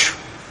church.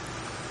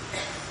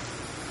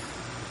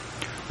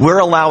 We're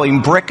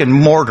allowing brick and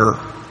mortar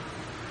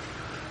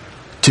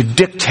to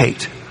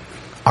dictate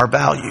our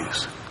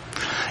values.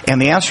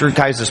 And the answer,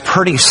 guys, is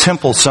pretty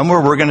simple.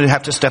 Somewhere we're going to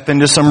have to step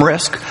into some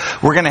risk.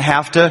 We're going to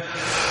have to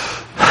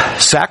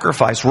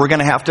sacrifice. We're going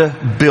to have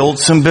to build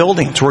some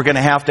buildings. We're going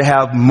to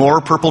have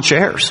more purple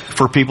chairs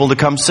for people to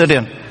come sit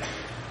in.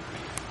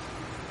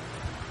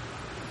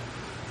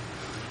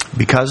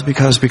 Because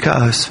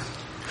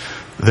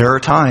there are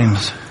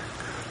times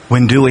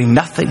when doing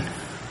nothing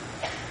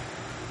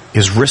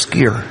is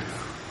riskier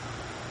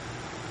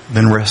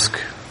than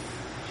risk.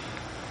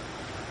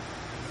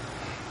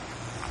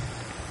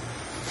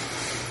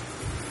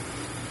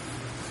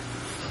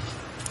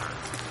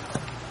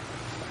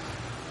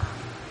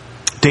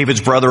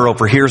 David's brother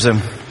overhears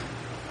him,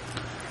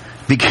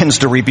 begins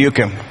to rebuke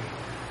him.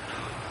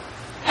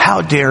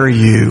 How dare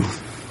you?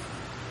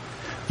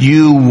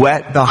 You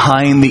wet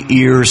behind the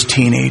ears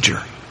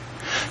teenager.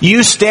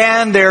 You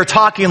stand there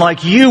talking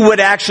like you would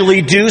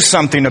actually do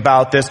something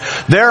about this.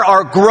 There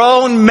are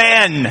grown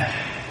men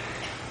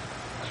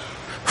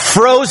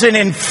frozen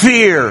in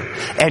fear,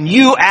 and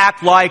you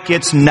act like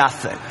it's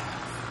nothing.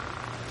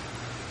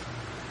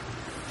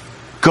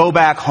 Go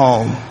back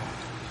home.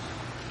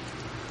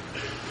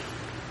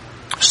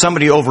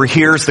 Somebody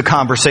overhears the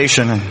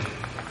conversation and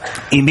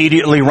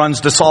immediately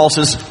runs to Saul,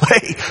 says,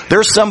 hey,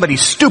 there's somebody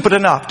stupid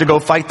enough to go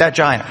fight that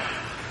giant.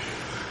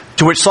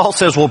 To which Saul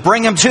says, well,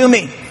 bring him to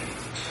me.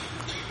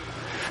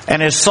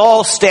 And as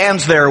Saul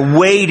stands there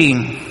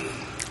waiting,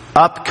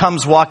 up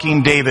comes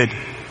walking David.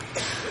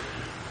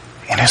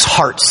 And his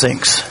heart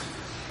sinks.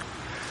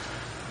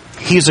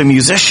 He's a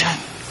musician.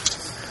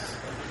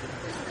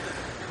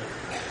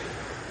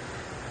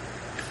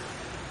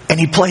 And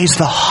he plays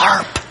the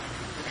harp.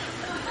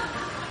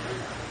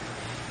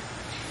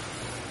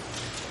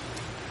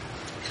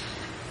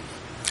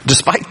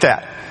 Despite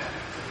that,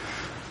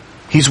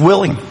 he's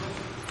willing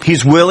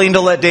He's willing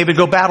to let David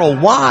go battle.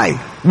 Why?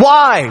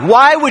 Why?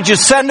 Why would you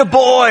send a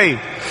boy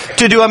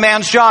to do a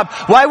man's job?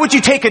 Why would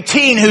you take a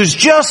teen who's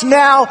just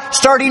now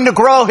starting to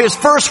grow his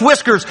first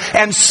whiskers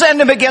and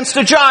send him against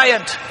a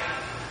giant?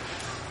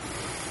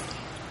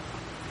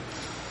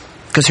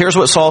 Because here's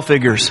what Saul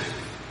figures.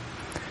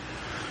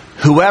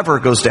 Whoever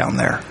goes down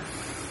there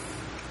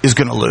is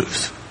going to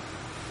lose.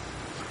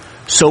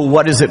 So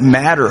what does it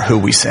matter who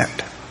we send?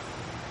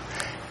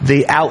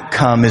 The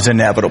outcome is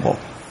inevitable.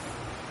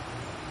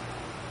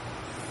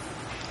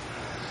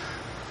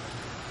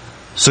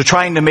 So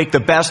trying to make the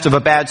best of a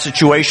bad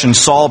situation,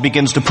 Saul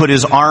begins to put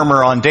his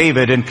armor on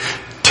David, and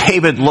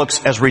David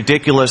looks as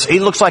ridiculous. He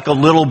looks like a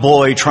little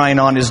boy trying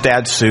on his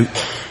dad's suit.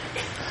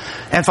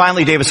 And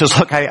finally David says,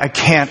 look, I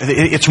can't.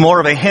 It's more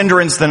of a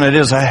hindrance than it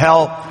is a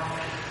help.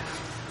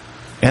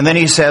 And then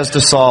he says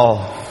to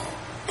Saul,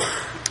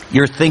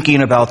 you're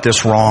thinking about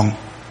this wrong.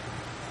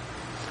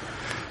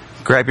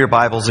 Grab your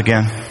Bibles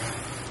again.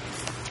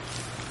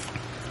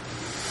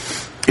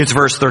 It's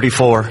verse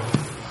 34.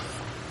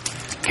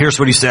 Here's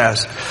what he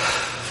says.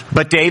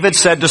 But David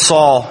said to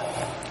Saul,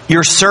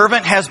 your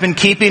servant has been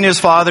keeping his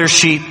father's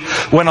sheep.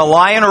 When a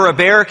lion or a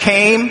bear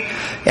came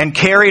and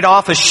carried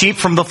off a sheep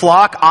from the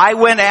flock, I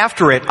went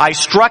after it. I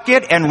struck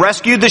it and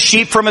rescued the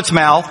sheep from its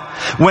mouth.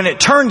 When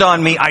it turned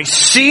on me, I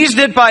seized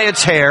it by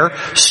its hair,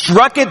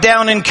 struck it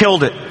down and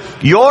killed it.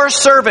 Your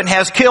servant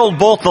has killed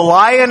both the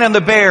lion and the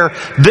bear.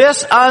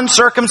 This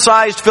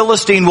uncircumcised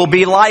Philistine will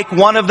be like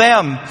one of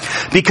them,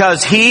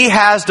 because he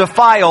has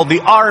defiled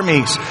the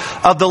armies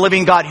of the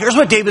living God. Here's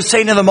what David's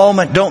saying in the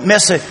moment. Don't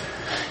miss it.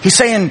 He's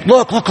saying,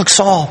 look,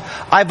 Saul.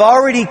 I've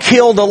already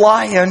killed a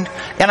lion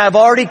and I've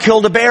already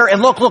killed a bear.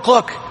 And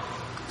look.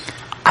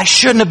 I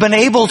shouldn't have been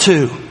able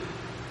to.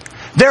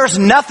 There's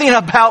nothing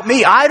about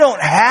me. I don't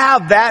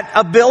have that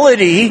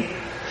ability.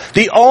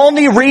 The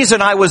only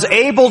reason I was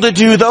able to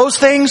do those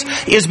things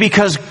is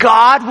because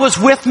God was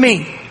with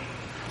me.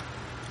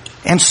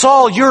 And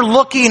Saul, you're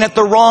looking at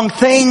the wrong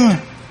thing.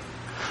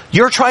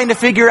 You're trying to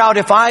figure out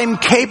if I'm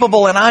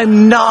capable, and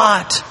I'm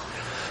not.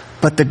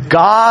 But the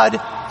God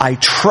I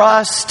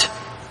trust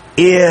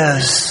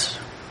is.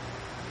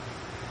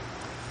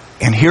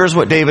 And here's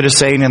what David is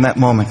saying in that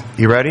moment.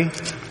 You ready?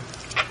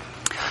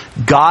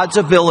 God's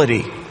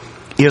ability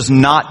is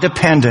not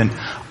dependent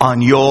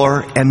on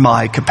your and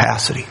my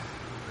capacity.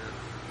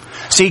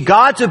 See,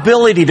 God's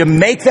ability to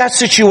make that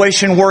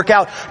situation work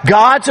out,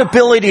 God's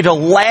ability to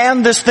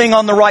land this thing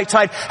on the right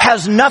side,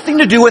 has nothing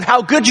to do with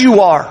how good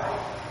you are.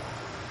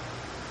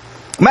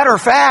 Matter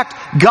of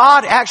fact,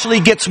 God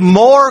actually gets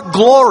more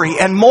glory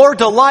and more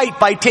delight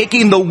by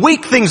taking the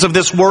weak things of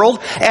this world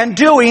and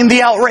doing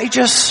the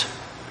outrageous.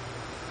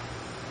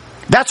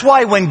 That's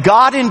why when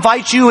God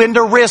invites you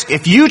into risk,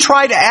 if you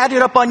try to add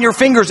it up on your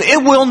fingers,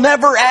 it will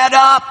never add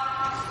up.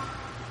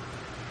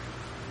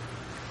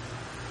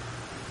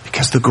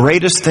 Because the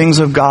greatest things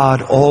of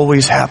God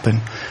always happen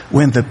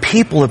when the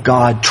people of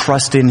God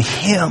trust in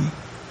Him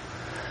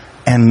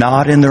and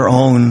not in their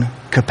own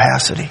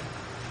capacity.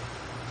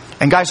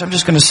 And guys, I'm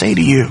just going to say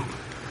to you,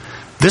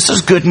 this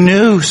is good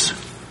news.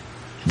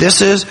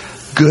 This is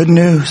good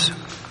news.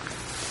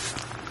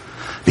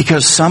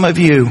 Because some of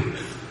you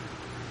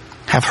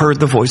have heard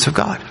the voice of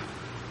God.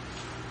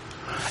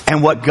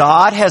 And what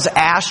God has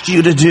asked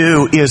you to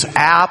do is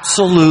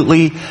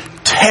absolutely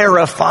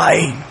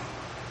terrifying.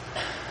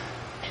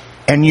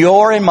 And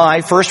your and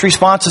my first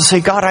response is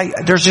say, God,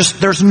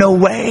 there's no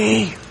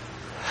way.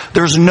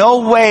 There's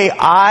no way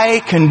I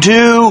can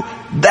do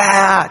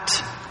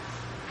that.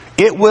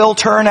 It will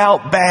turn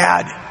out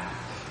bad.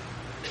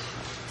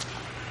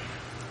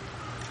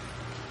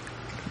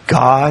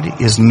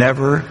 God is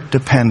never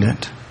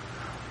dependent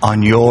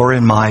on your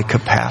and my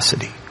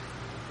capacity.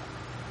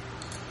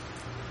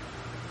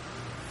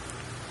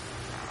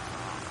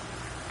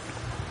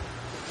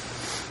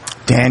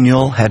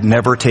 Daniel had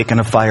never taken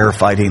a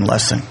firefighting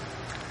lesson.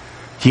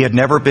 He had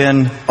never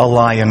been a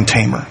lion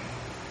tamer.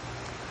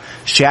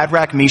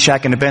 Shadrach,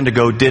 Meshach, and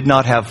Abednego did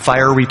not have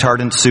fire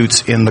retardant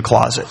suits in the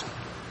closet.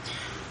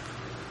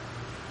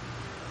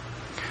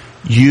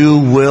 You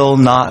will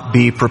not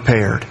be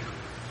prepared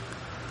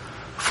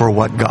for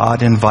what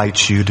God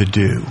invites you to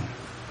do.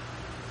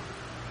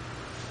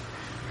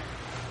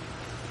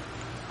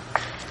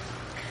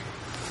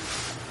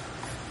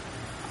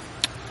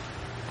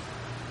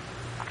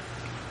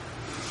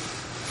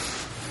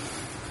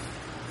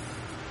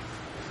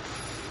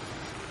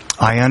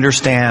 I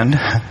understand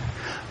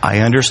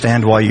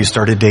why you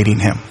started dating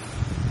him.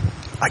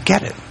 I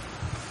get it.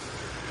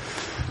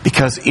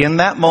 Because in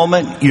that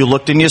moment, you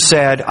looked and you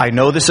said, I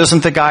know this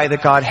isn't the guy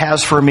that God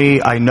has for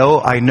me. I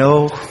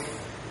know.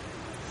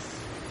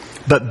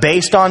 But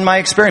based on my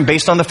experience,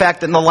 based on the fact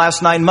that in the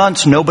last 9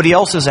 months, nobody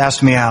else has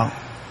asked me out.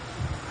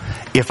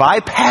 If I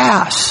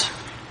pass,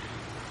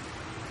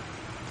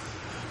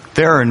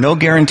 there are no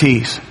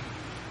guarantees.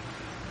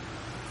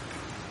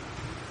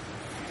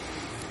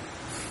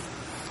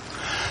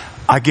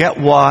 I get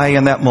why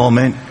in that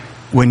moment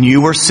when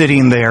you were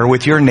sitting there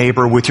with your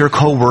neighbor, with your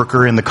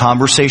coworker, and the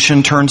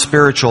conversation turned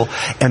spiritual,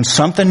 and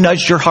something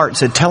nudged your heart and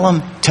said, tell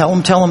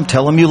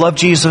him you love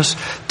Jesus.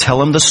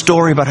 Tell him the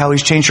story about how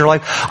he's changed your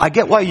life. I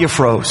get why you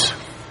froze.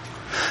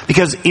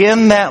 Because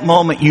in that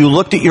moment, you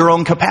looked at your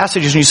own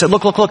capacities and you said,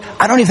 look,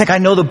 I don't even think I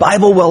know the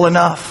Bible well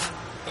enough.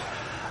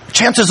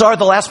 Chances are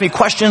they'll ask me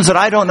questions that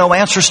I don't know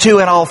answers to,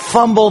 and I'll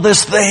fumble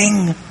this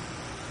thing.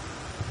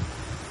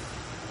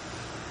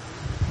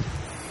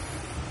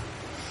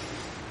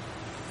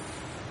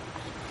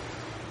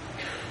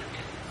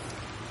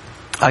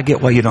 I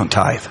get why you don't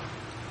tithe.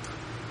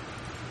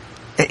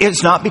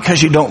 It's not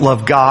because you don't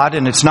love God,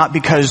 and it's not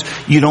because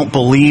you don't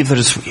believe that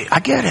it's... I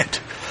get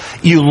it.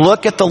 You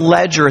look at the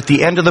ledger at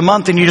the end of the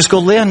month and you just go,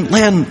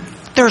 Lynn,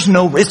 there's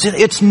no...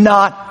 It's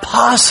not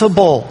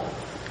possible.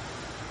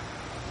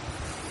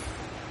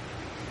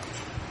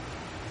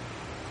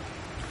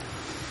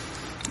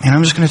 And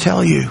I'm just going to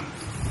tell you,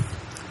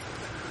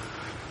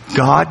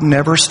 God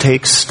never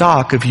takes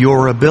stock of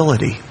your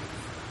ability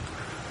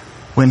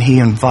when He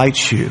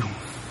invites you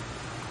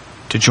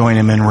to join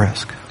Him in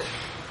risk.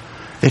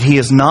 That He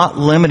is not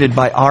limited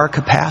by our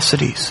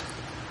capacities.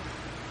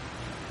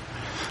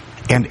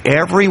 And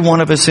every one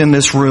of us in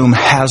this room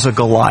has a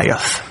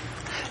Goliath.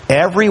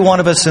 Every one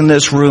of us in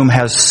this room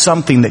has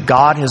something that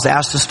God has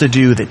asked us to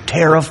do that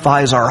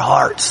terrifies our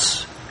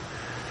hearts.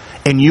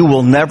 And you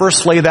will never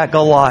slay that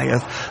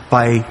Goliath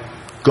by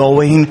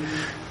going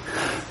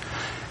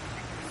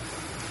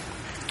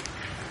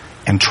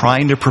and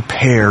trying to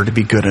prepare to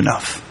be good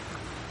enough.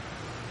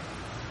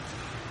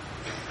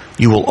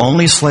 You will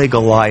only slay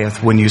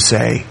Goliath when you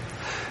say,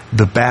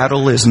 the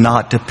battle is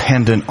not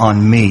dependent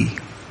on me.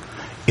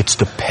 It's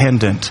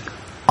dependent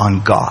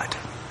on God.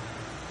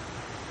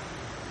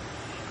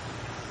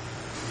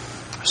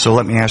 So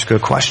let me ask you a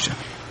question.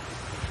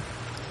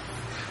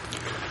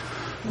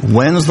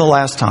 When's the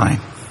last time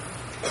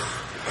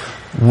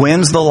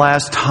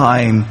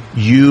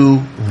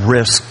you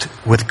risked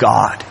with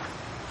God?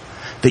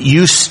 That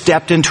you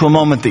stepped into a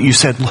moment that you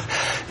said,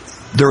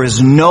 there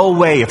is no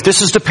way, if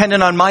this is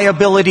dependent on my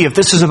ability, if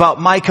this is about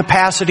my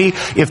capacity,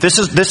 if this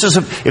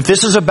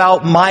is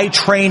about my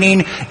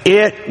training,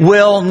 it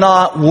will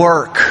not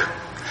work.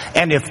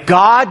 And if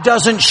God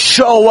doesn't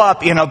show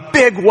up in a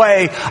big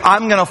way,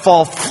 I'm going to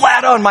fall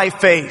flat on my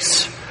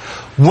face.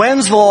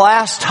 When's the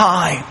last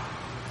time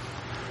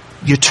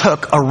you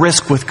took a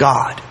risk with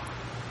God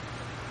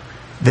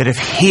that if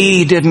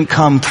He didn't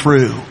come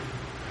through,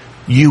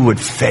 you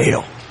would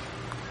fail?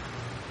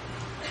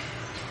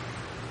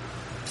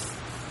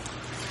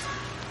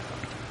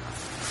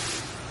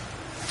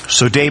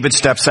 So David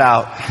steps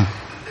out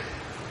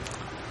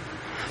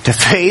to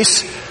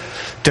face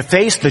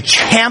the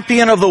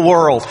champion of the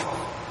world.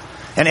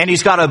 And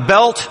he's got a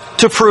belt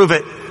to prove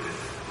it.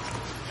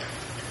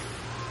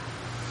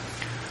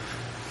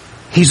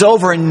 He's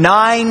over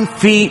 9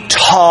 feet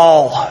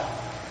tall.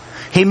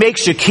 He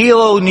makes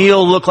Shaquille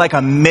O'Neal look like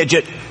a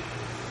midget.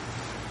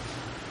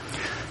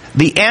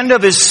 The end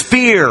of his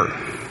spear,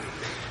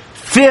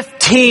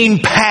 15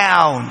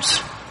 pounds.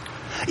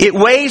 It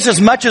weighs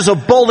as much as a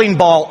bowling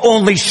ball,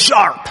 only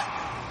sharp.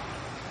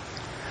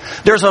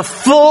 There's a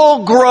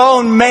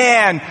full-grown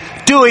man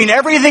doing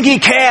everything he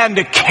can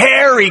to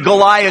carry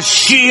Goliath's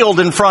shield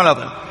in front of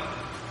him.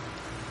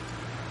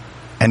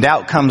 And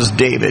out comes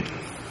David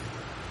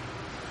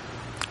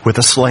with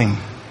a sling.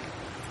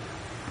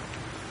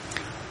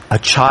 A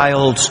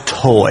child's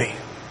toy.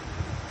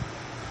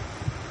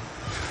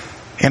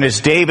 And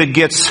as David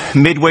gets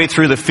midway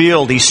through the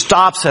field, he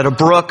stops at a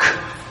brook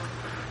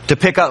to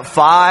pick up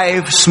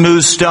 5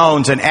 smooth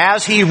stones. And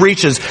as he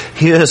reaches,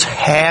 his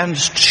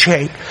hands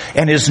shake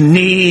and his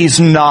knees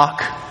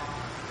knock.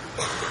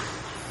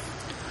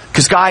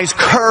 Because guys,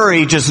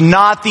 courage is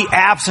not the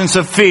absence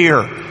of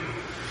fear.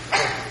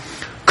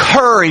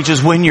 Courage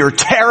is when you're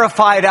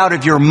terrified out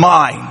of your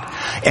mind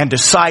and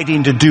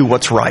deciding to do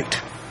what's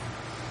right.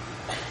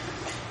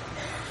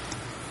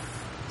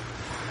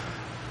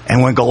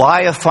 And when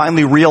Goliath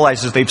finally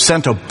realizes they've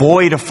sent a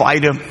boy to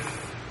fight him,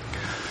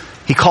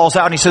 he calls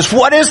out and he says,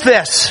 "What is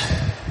this?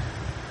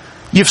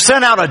 You've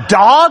sent out a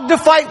dog to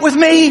fight with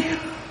me?"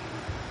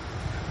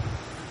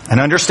 And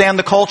understand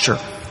the culture.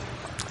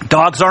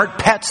 Dogs aren't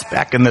pets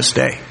back in this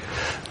day.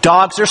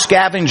 Dogs are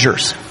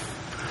scavengers.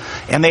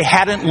 And they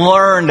hadn't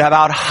learned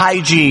about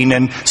hygiene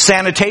and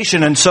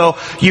sanitation. And so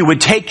you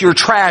would take your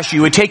trash,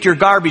 you would take your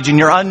garbage and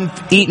your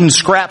uneaten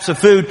scraps of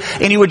food,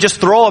 and you would just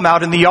throw them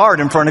out in the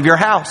yard in front of your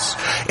house.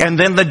 And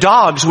then the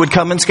dogs would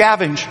come and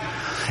scavenge.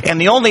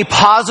 And the only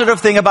positive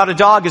thing about a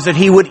dog is that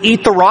he would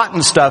eat the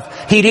rotten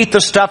stuff. He'd eat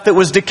the stuff that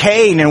was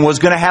decaying and was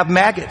going to have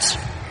maggots.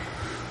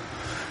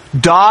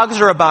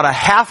 Dogs are about a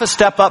half a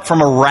step up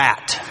from a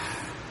rat.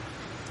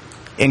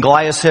 And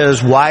Goliath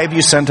says, "Why have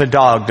you sent a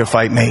dog to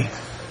fight me?"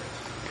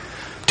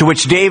 To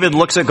which David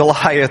looks at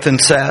Goliath and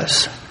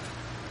says,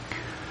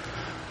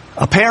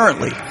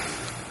 "Apparently,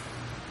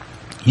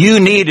 you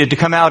needed to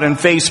come out and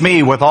face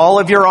me with all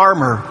of your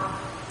armor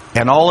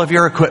and all of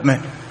your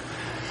equipment.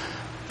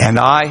 And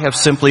I have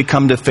simply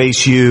come to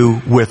face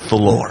you with the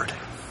Lord."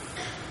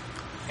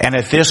 And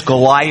at this,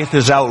 Goliath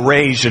is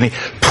outraged and he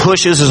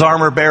pushes his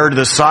armor bearer to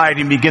the side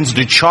and begins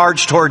to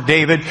charge toward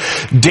David.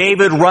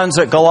 David runs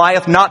at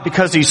Goliath, not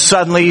because he's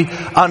suddenly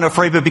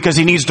unafraid, but because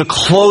he needs to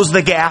close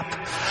the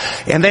gap.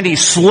 And then he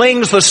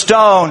slings the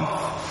stone.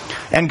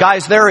 And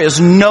guys, there is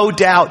no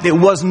doubt it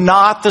was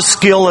not the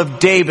skill of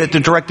David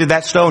that directed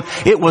that stone.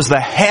 It was the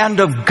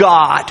hand of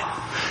God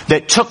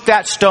that took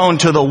that stone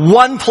to the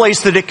one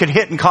place that it could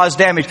hit and cause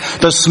damage.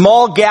 The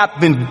small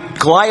gap in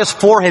Goliath's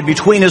forehead,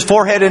 between his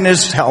forehead and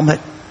his helmet.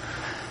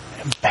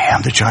 And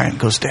bam, the giant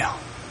goes down.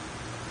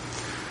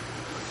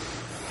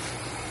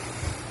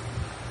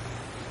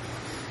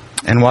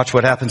 And watch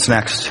what happens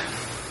next.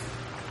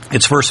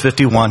 It's verse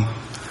 51.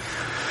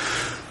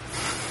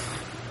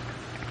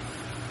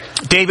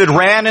 David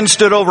ran and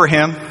stood over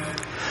him.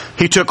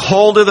 He took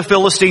hold of the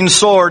Philistine's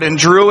sword and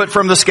drew it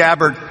from the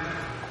scabbard.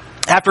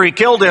 After he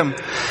killed him,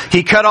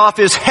 he cut off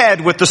his head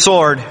with the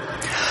sword.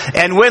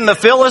 And when the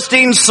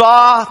Philistines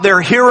saw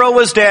their hero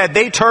was dead,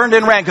 they turned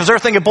and ran. Because they're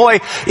thinking, boy,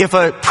 if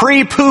a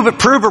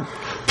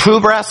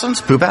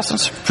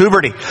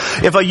puberty,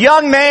 if a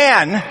young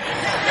man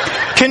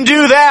can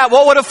do that,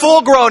 what would a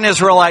full-grown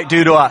Israelite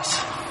do to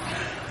us?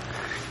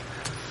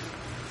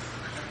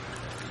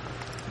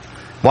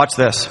 Watch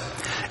this.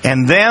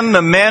 And then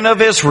the men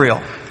of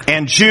Israel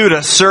and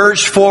Judah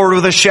surged forward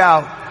with a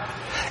shout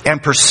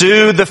and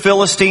pursued the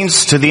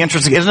Philistines to the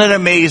entrance. Isn't it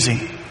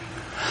amazing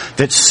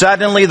that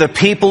suddenly the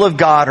people of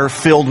God are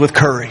filled with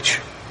courage?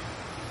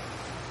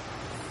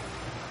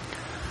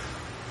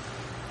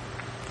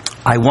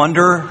 I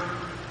wonder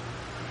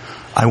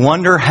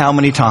how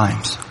many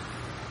times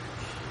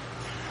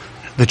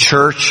the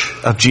Church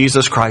of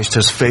Jesus Christ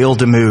has failed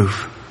to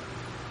move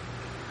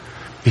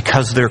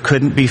because there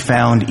couldn't be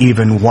found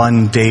even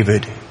one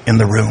David in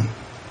the room.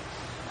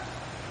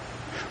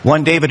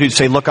 One David who'd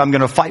say, look, I'm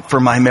going to fight for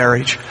my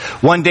marriage.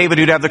 One David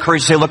who'd have the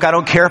courage to say, look, I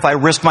don't care if I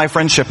risk my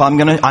friendship. I'm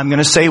going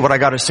to say what I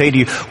got to say to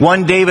you.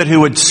 One David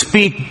who would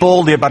speak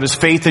boldly about his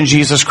faith in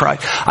Jesus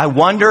Christ. I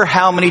wonder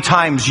how many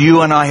times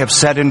you and I have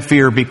sat in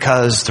fear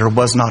because there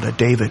was not a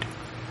David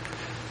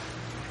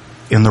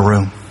in the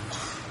room.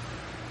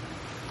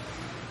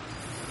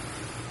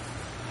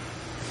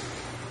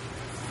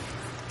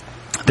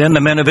 Then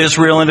the men of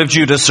Israel and of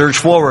Judah surged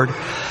forward,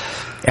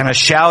 and a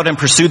shout and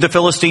pursued the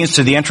Philistines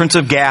to the entrance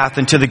of Gath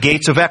and to the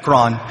gates of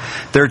Ekron.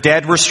 Their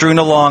dead were strewn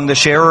along the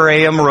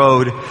Sheraim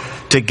road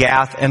to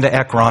Gath and to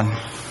Ekron.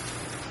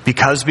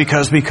 Because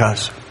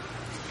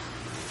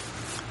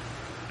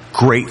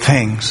great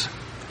things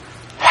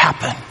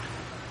happen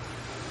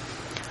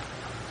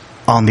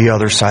on the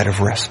other side of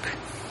risk.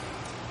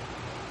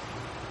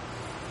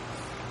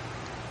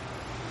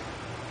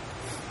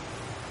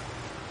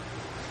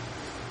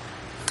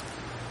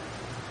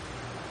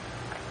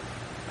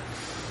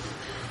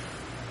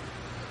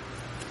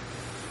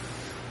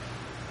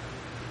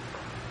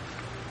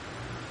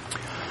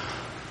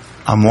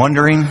 I'm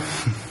wondering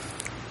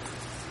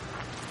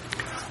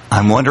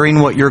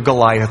what your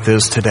Goliath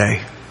is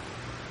today.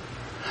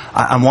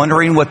 I'm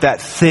wondering what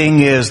that thing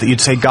is that you'd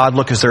say, God,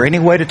 look, is there any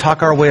way to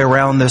talk our way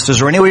around this? Is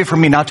there any way for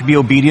me not to be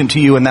obedient to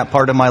you in that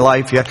part of my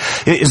life yet?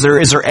 Is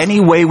there any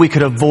way we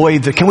could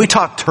avoid that? Can we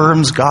talk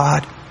terms,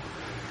 God?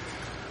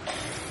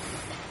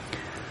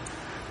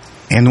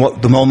 And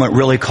what the moment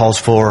really calls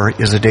for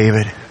is a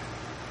David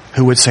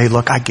who would say,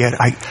 look, I get it.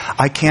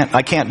 I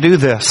can't do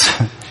this.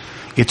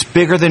 It's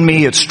bigger than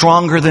me. It's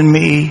stronger than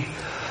me.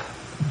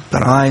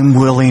 But I'm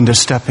willing to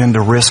step into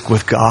risk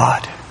with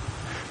God.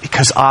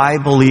 Because I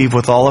believe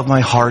with all of my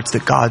heart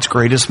that God's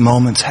greatest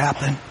moments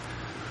happen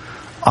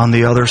on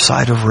the other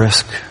side of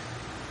risk.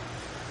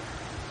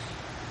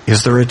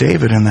 Is there a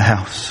David in the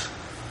house?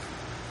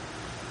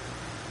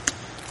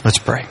 Let's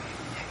pray.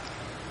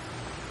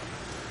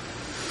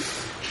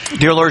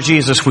 Dear Lord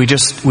Jesus,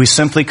 we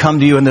simply come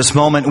to you in this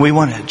moment. We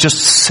want to just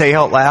say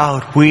out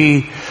loud,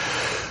 we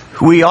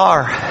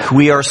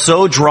are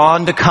so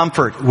drawn to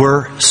comfort.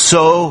 We're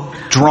so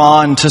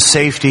drawn to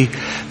safety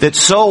that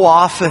so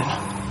often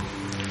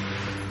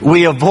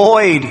we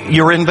avoid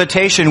your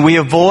invitation. We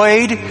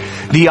avoid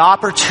the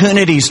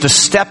opportunities to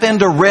step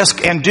into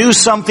risk and do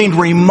something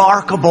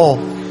remarkable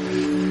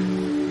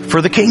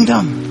for the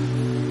kingdom.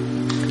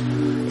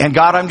 And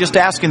God, I'm just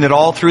asking that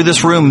all through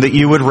this room that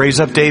you would raise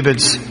up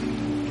Davids.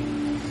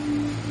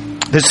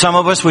 That some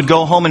of us would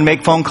go home and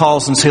make phone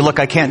calls and say, look,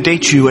 I can't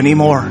date you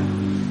anymore.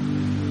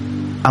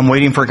 I'm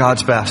waiting for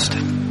God's best.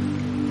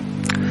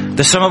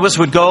 That some of us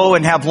would go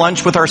and have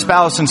lunch with our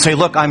spouse and say,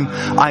 look,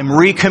 I'm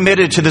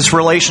recommitted to this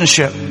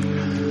relationship.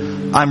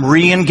 I'm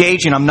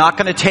re-engaging. I'm not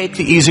going to take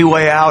the easy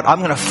way out. I'm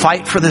going to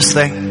fight for this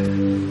thing.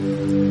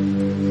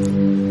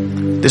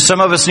 That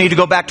some of us need to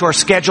go back to our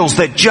schedules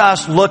that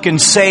just look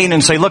insane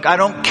and say, look, I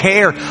don't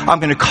care. I'm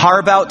going to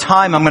carve out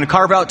time. I'm going to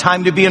carve out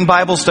time to be in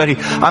Bible study.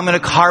 I'm going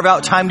to carve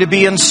out time to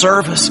be in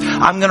service.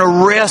 I'm going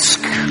to risk.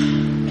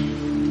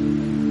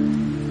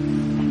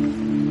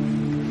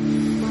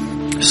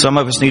 Some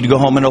of us need to go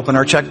home and open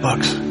our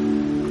checkbooks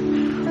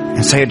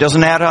and say it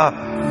doesn't add up.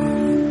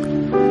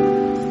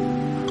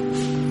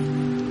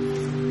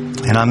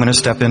 And I'm going to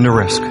step into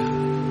risk.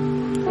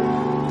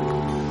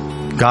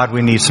 God,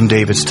 we need some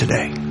Davids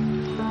today.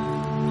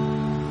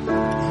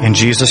 In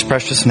Jesus'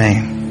 precious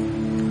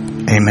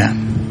name,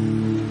 amen.